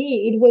 for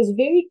me, it was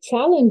very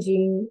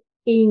challenging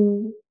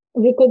in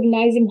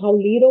recognizing how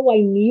little I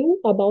knew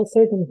about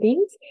certain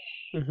things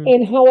Mm-hmm.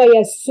 and how I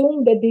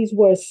assumed that these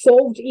were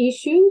solved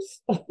issues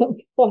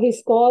for his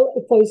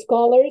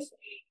scholars.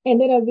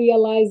 And then I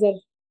realized that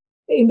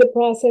in the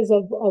process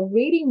of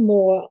reading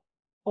more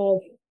of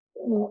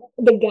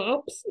the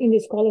gaps in the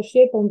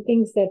scholarship on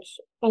things that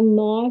are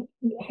not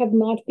have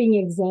not been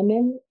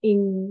examined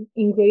in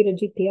greater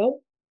detail.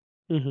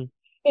 Mm-hmm.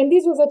 And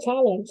this was a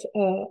challenge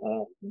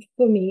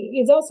for me.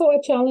 It's also a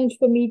challenge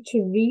for me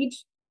to read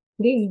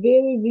these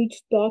very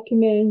rich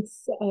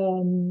documents,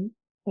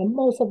 and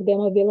most of them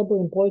available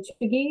in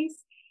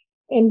Portuguese,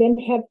 and then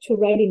have to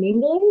write in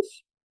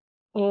English,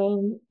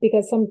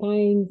 because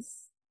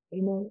sometimes,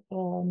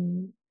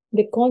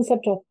 the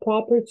concept of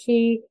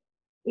property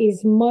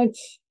is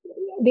much,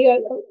 there,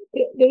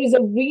 there is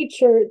a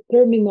richer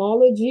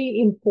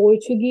terminology in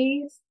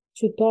Portuguese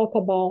to talk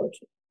about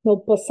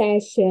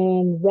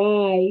possession,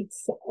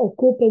 rights,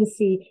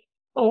 occupancy,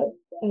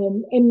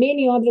 and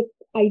many other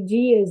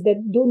ideas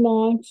that do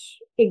not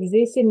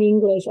exist in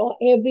English, or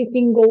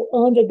everything go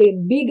under the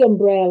big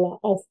umbrella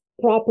of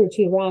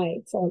property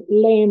rights or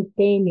land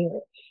tenure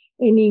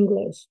in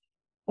English.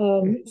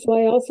 So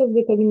I also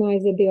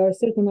recognize that there are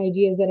certain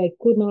ideas that I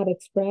could not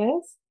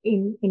express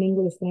in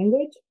English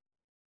language.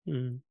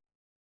 Mm-hmm.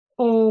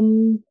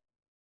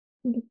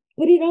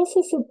 But it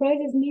also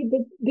surprises me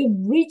the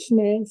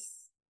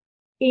richness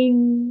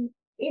in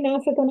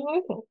African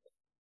archives.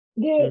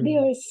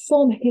 There are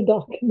so many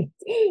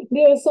documents.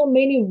 There are so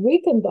many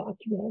written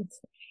documents,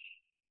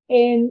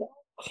 and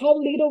how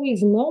little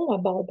is known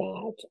about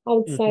that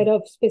outside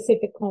Mm-hmm. of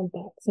specific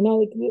contexts.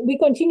 We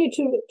continue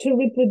to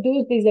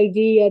reproduce this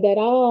idea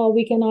that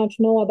we cannot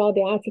know about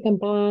the African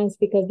past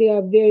because there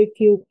are very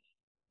few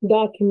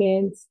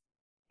documents,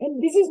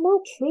 and this is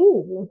not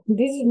true.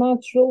 This is not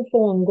true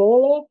for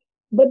Angola,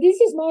 but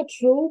this is not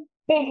true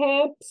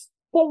perhaps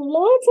for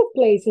lots of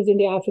places in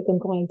the African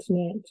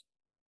continent.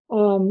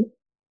 Um,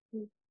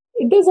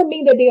 it doesn't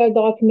mean that there are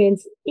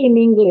documents in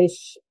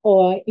English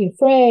or in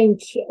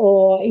French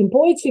or in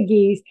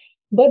Portuguese,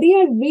 but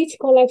there are rich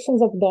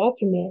collections of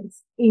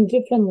documents in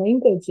different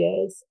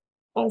languages,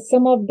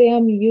 some of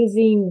them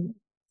using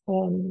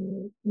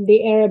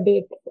the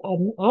Arabic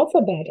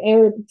alphabet,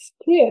 Arabic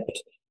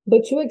script,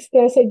 but to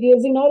express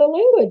ideas in other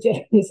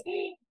languages.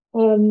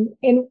 And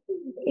in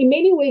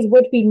many ways,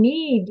 what we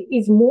need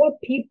is more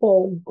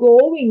people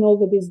going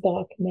over these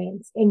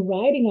documents and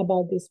writing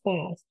about this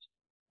past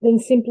than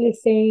simply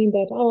saying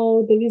that,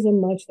 there isn't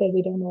much that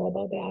we don't know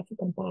about the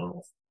African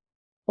past,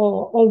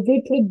 or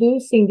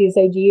reproducing these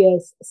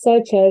ideas,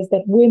 such as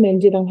that women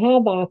didn't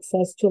have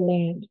access to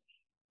land.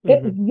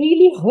 That Mm-hmm.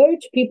 really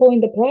hurt people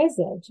in the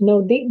present.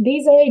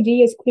 These are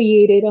ideas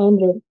created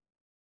under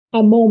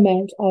a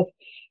moment of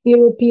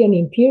European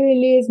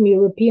imperialism,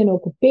 European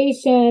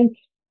occupation,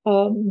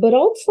 but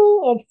also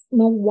of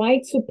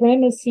white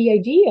supremacy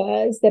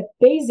ideas that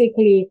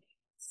basically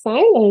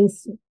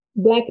silence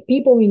Black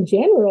people in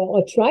general,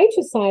 or try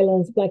to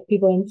silence Black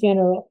people in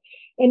general.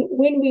 And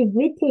when we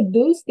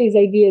reproduce these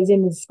ideas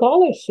in the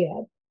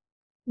scholarship,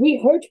 we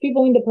hurt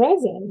people in the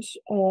present,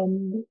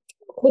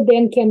 who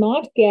then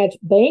cannot get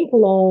bank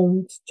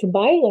loans to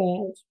buy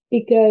land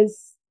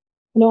because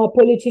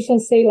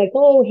politicians say like,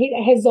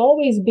 it has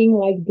always been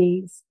like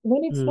this,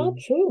 when it's not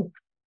true.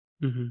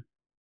 Mm-hmm.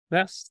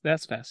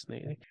 That's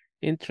fascinating.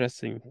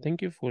 Interesting.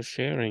 Thank you for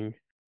sharing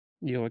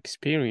your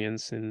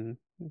experience in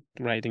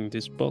writing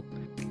this book.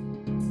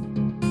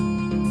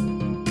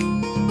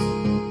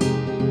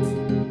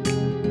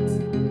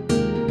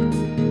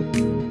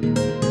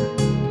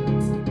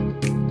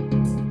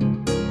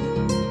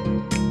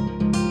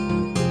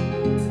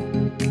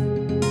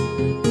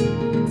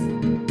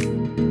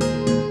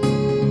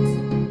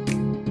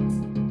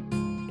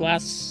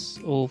 Plus,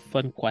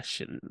 fun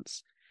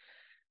questions.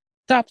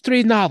 Top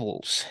three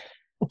novels.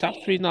 Top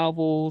three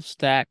novels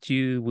that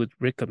you would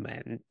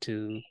recommend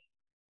to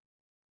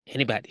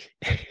anybody.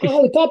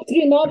 Top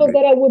three novels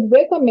that I would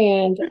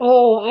recommend.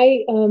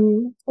 I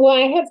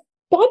have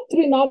top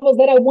three novels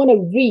that I want to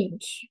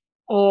read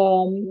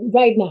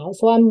right now.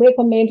 So I'm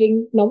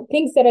recommending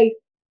things that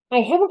I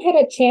haven't had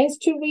a chance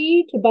to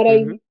read, but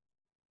Mm-hmm.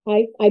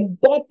 I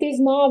bought these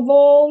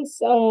novels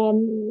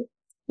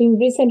in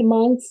recent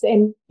months,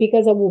 and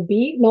because I will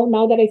be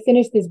now that I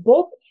finish this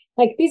book,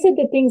 like these are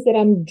the things that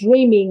I'm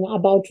dreaming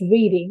about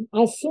reading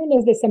as soon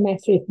as the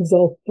semester is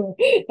over,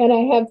 and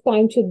I have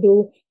time to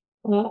do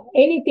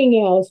anything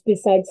else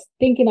besides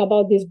thinking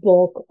about this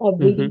book or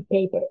Mm-hmm. reading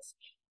papers.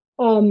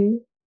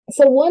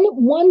 So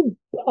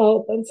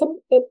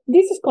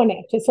this is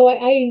connected. So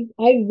I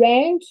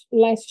read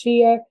last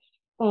year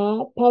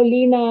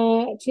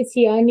Paulina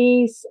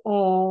Ticiani's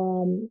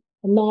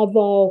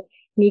novel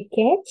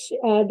Niket,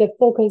 that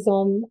focus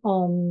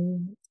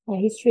on a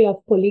history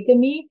of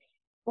polygamy.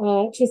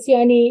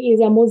 Ticiani is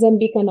a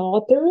Mozambican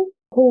author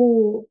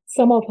who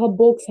some of her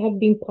books have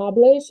been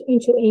published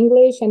into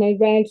English, and I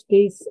read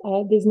this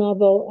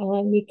novel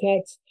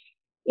Niket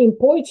in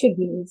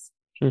Portuguese.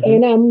 Mm-hmm.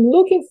 And I'm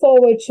looking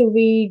forward to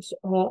read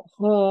her.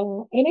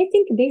 And I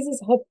think this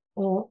is her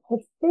her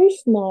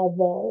first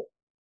novel,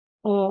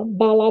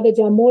 Balada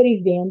de Amor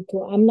e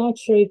Vento. I'm not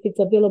sure if it's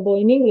available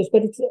in English,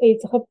 but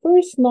it's her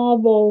first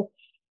novel.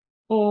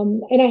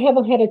 And I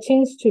haven't had a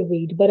chance to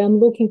read, but I'm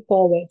looking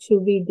forward to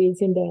read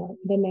this in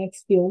the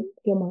next few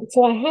months.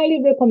 So I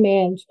highly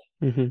recommend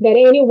that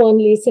anyone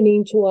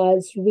listening to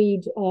us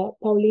read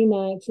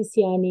Paulina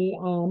Ticiani,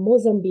 a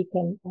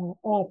Mozambican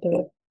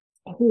author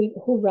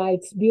who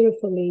writes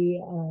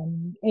beautifully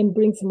and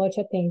brings much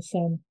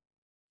attention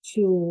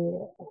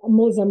to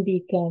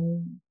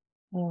Mozambican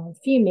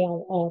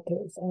female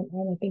authors, and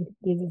I think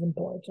this is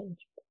important.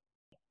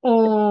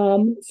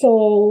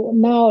 So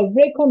now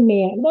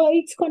recommend. Well,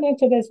 it's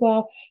connected as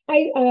well.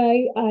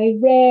 I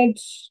read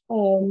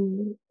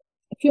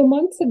a few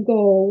months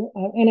ago,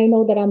 and I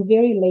know that I'm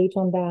very late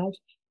on that.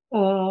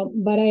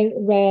 But I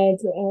read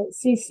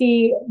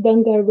Cici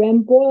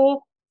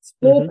Dangarembwa's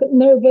book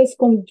Nervous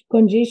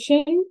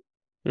Condition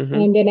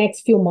in the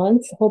next few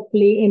months,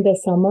 hopefully in the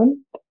summer.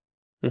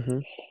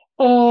 And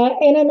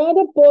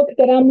another book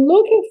that I'm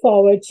looking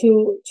forward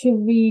to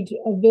read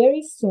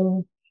very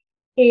soon.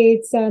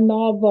 It's a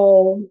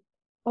novel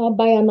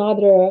by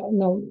another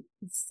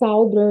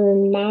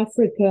Southern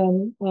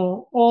African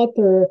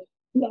author,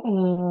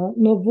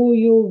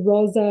 Novuyo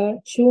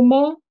Rosa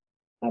Chuma,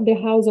 The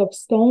House of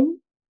Stone,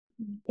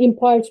 in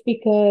part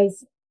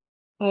because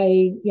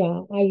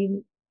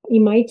in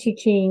my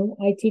teaching,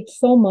 I teach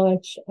so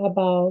much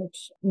about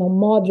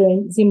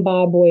modern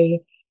Zimbabwe,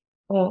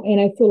 and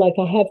I feel like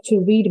I have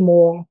to read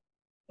more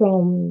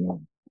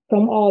from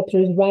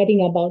authors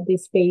writing about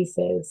these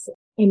spaces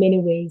in many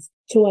ways,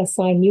 to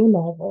assign new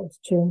novels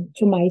to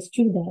my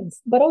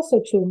students, but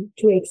also to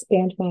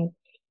expand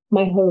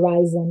my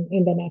horizon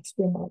in the next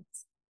few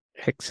months.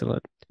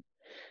 Excellent.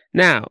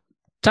 Now,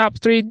 top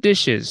 3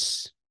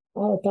 dishes.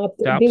 Top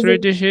 3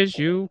 dishes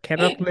you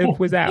cannot live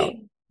without.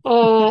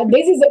 I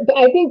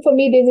think for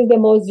me, this is the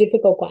most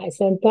difficult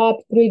question.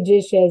 Top 3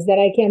 dishes that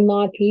I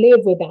cannot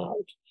live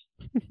without.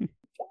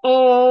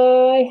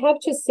 I have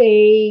to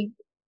say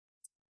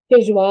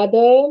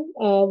feijoada,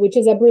 which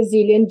is a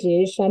Brazilian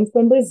dish. I'm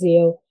from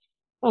Brazil.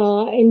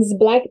 And it's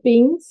black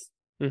beans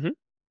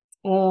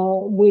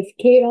with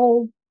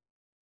kale,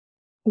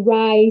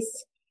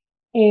 rice,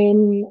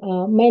 and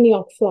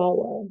manioc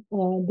flour.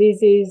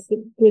 This is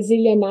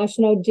Brazilian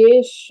national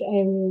dish,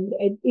 and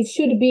it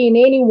should be in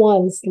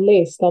anyone's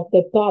list of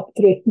the top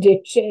 3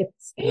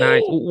 dishes.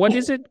 Nice. What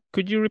is it?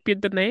 Could you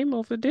repeat the name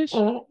of the dish?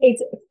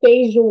 It's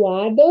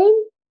feijoada.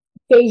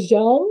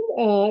 Feijão,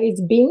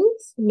 it's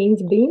beans,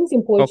 means beans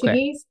in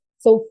Portuguese. Okay.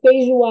 So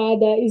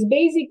feijoada is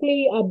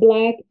basically a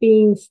black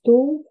bean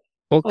stew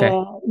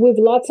with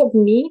lots of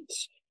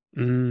meat.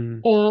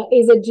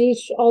 Is a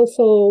dish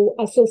also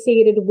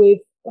associated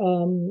with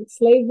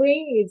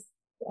slavery.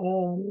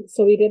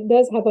 So it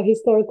does have a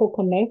historical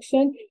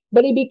connection,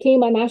 but it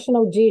became a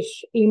national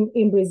dish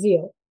in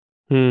Brazil.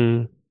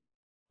 And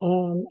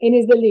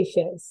it's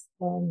delicious.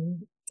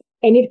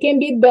 And it can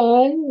be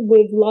done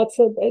with lots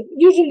of.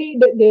 Usually,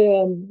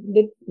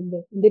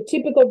 the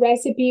typical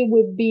recipe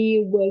would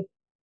be with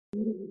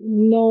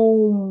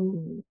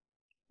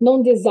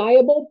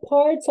non-desirable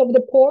parts of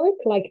the pork,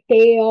 like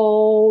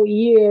tail,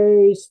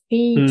 ears,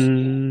 feet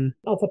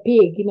of a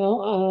pig.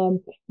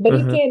 But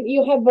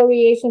you have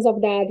variations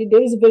of that.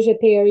 There is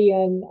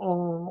vegetarian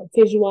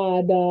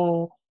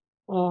feijoada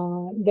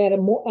that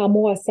are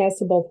more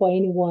accessible for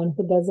anyone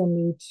who doesn't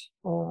eat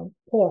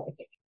pork.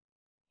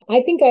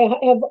 I think I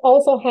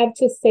have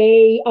to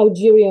say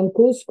Algerian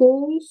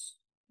couscous.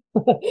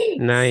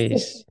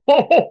 Nice.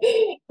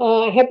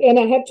 I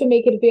have to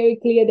make it very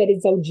clear that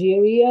it's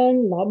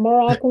Algerian, not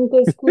Moroccan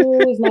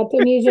couscous, not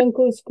Tunisian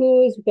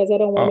couscous, because I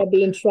don't want to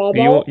be in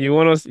trouble.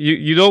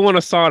 You don't want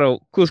to start a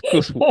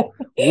couscous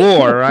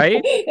war,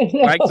 right?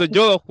 No. Like the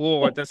Jollof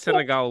war that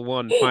Senegal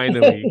won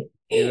finally.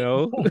 I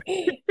know.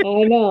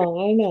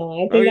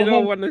 I think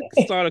don't want to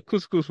start a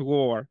couscous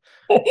war.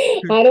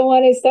 I don't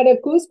want to start a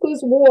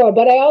couscous war,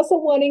 but I also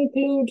want to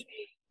include,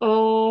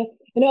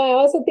 I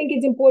also think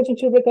it's important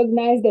to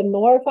recognize the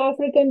North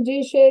African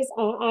dishes,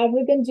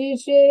 African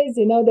dishes,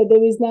 that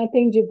there is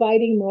nothing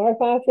dividing North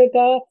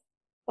Africa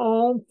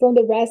from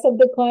the rest of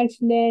the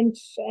continent,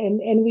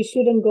 and we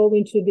shouldn't go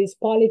into this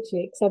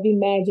politics of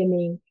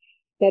imagining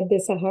that the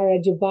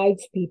Sahara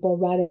divides people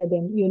rather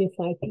than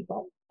unify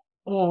people.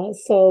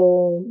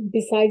 So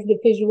besides the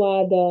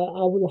feijoada,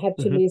 I will have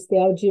to list the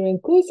Algerian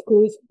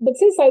couscous. But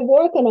since I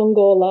work in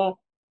Angola,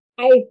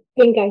 I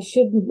think I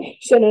should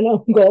mention an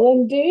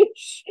Angolan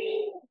dish.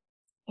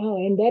 Oh,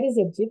 and that is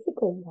a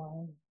difficult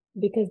one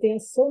because there are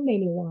so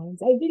many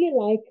ones. I really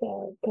like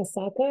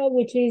casaca,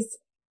 which is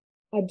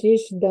a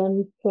dish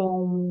done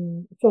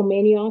from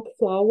manioc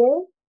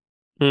flour.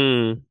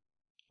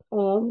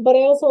 But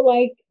I also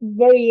like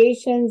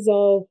variations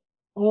of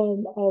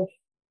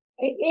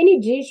any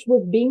dish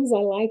with beans.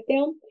 I like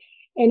them,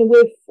 and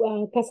with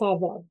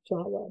cassava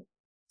flour.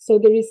 So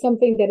there is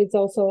something that is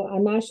also a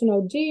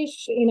national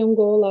dish in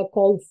Angola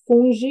called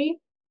fungi,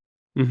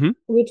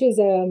 which is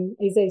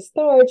a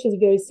starch. Is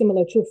very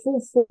similar to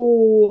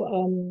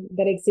fufu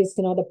that exists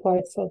in other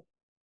parts of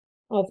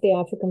of the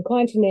African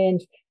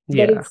continent.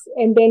 Yeah.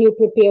 And then you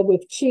prepare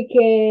with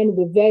chicken,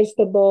 with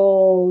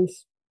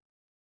vegetables.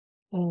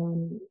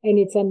 And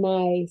it's a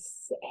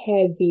nice,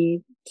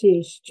 heavy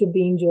dish to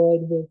be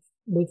enjoyed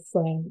with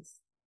friends.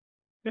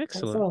 That's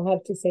Excellent. all I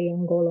have to say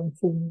Angolan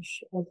food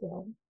as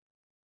well.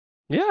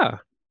 Yeah.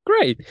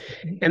 Great.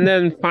 And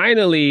then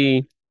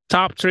finally,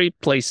 top 3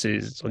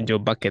 places on your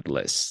bucket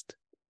list.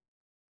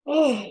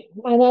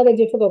 Another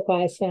difficult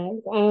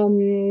question.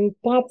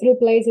 Top 3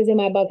 places in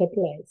my bucket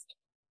list.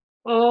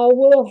 I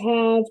will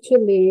have to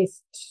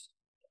list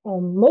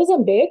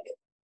Mozambique,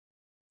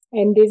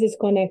 and this is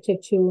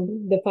connected to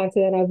the fact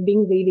that I've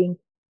been reading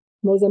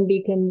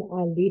Mozambican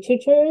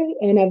literature,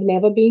 and I've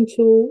never been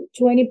to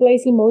any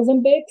place in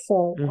Mozambique,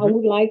 so I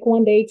would like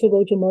one day to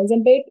go to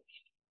Mozambique.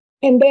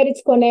 And that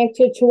it's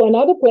connected to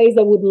another place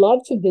I would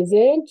love to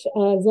visit,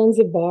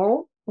 Zanzibar.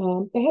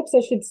 Perhaps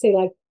I should say,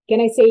 like, can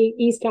I say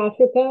East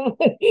Africa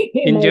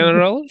in In my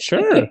general,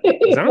 sure. in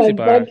my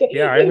Zanzibar. bucket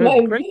Yeah, I in heard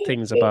my great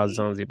things about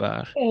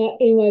Zanzibar.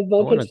 in my I want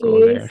bucket to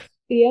go there. list?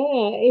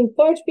 Yeah, in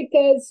part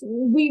because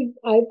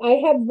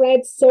I have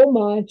read so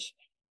much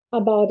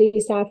about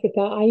East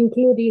Africa. I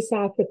include East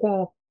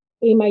Africa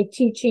in my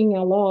teaching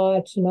a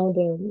lot. You know,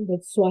 the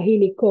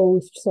Swahili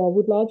coast. So I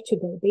would love to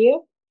go there.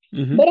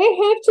 But I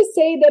have to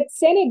say that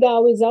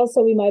Senegal is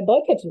also in my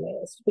bucket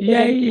list because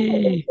I've never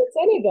been Yay! to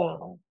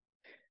Senegal.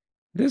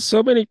 There's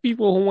so many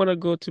people who want to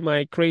go to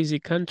my crazy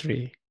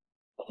country.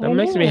 That I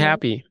makes me know,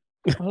 happy.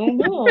 I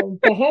know.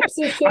 Perhaps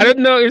you I should. don't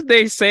know if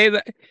they say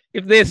that,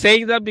 if they're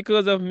saying that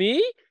because of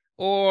me,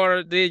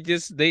 or they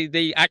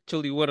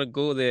actually want to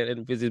go there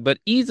and visit. But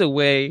either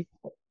way,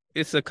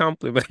 it's a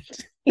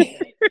compliment.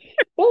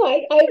 No,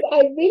 I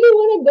really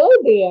want to go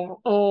there.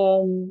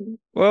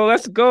 Well,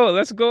 let's go.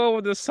 Let's go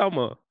over the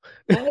summer.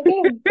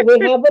 Okay, we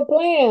have a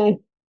plan.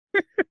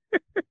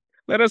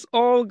 Let us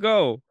all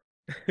go.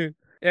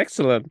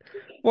 Excellent.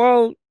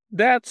 Well,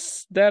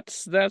 that's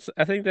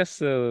I think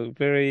that's a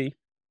very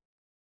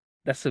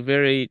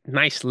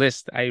nice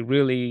list. I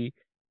really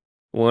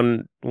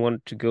want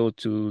to go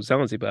to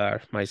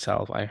Zanzibar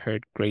myself. I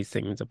heard great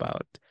things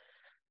about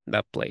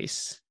that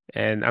place.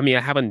 And I mean,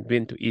 I haven't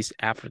been to East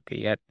Africa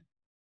yet.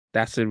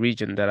 That's a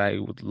region that I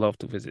would love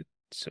to visit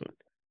soon.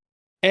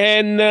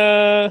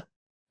 And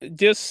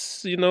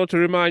just, to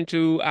remind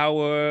to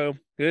our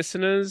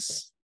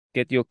listeners,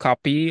 get your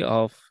copy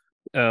of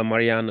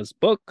Mariana's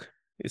book.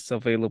 It's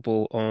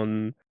available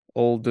on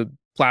all the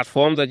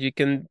platforms that you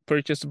can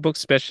purchase the book,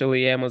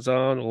 especially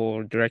Amazon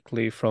or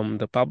directly from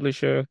the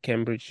publisher,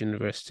 Cambridge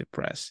University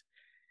Press.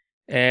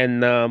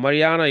 And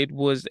Mariana, it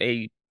was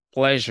a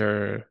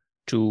pleasure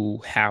to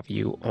have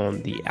you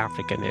on the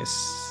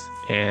Africanists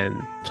and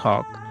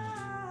talk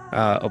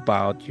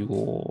about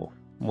your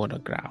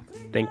monograph.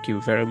 Thank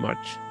you very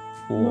much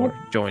for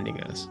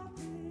joining us.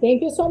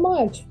 Thank you so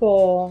much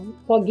for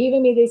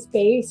giving me this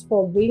space,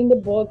 for reading the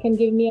book and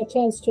giving me a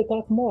chance to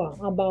talk more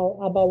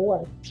about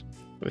work.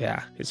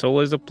 Yeah, it's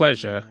always a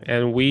pleasure.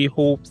 And we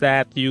hope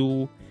that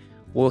you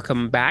will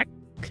come back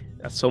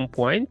at some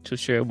point to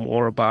share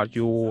more about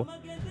your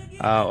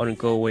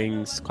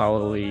ongoing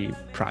scholarly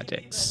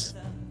projects.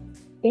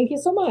 Thank you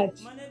so much.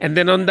 And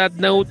then on that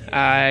note,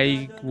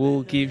 I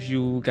will give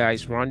you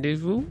guys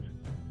rendezvous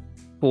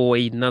for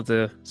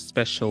another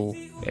special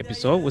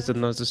episode with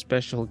another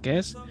special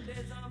guest.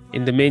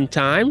 In the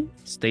meantime,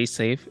 stay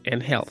safe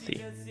and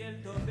healthy.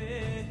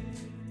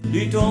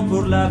 Luttons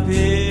pour la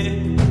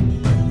paix.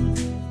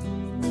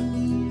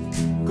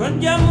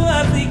 Kon jamu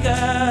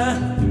Afrika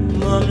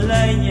mom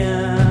lay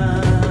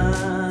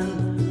ñaan.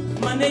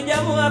 Mane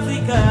jamu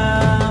Afrika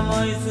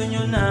moy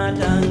suñu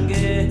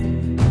natange.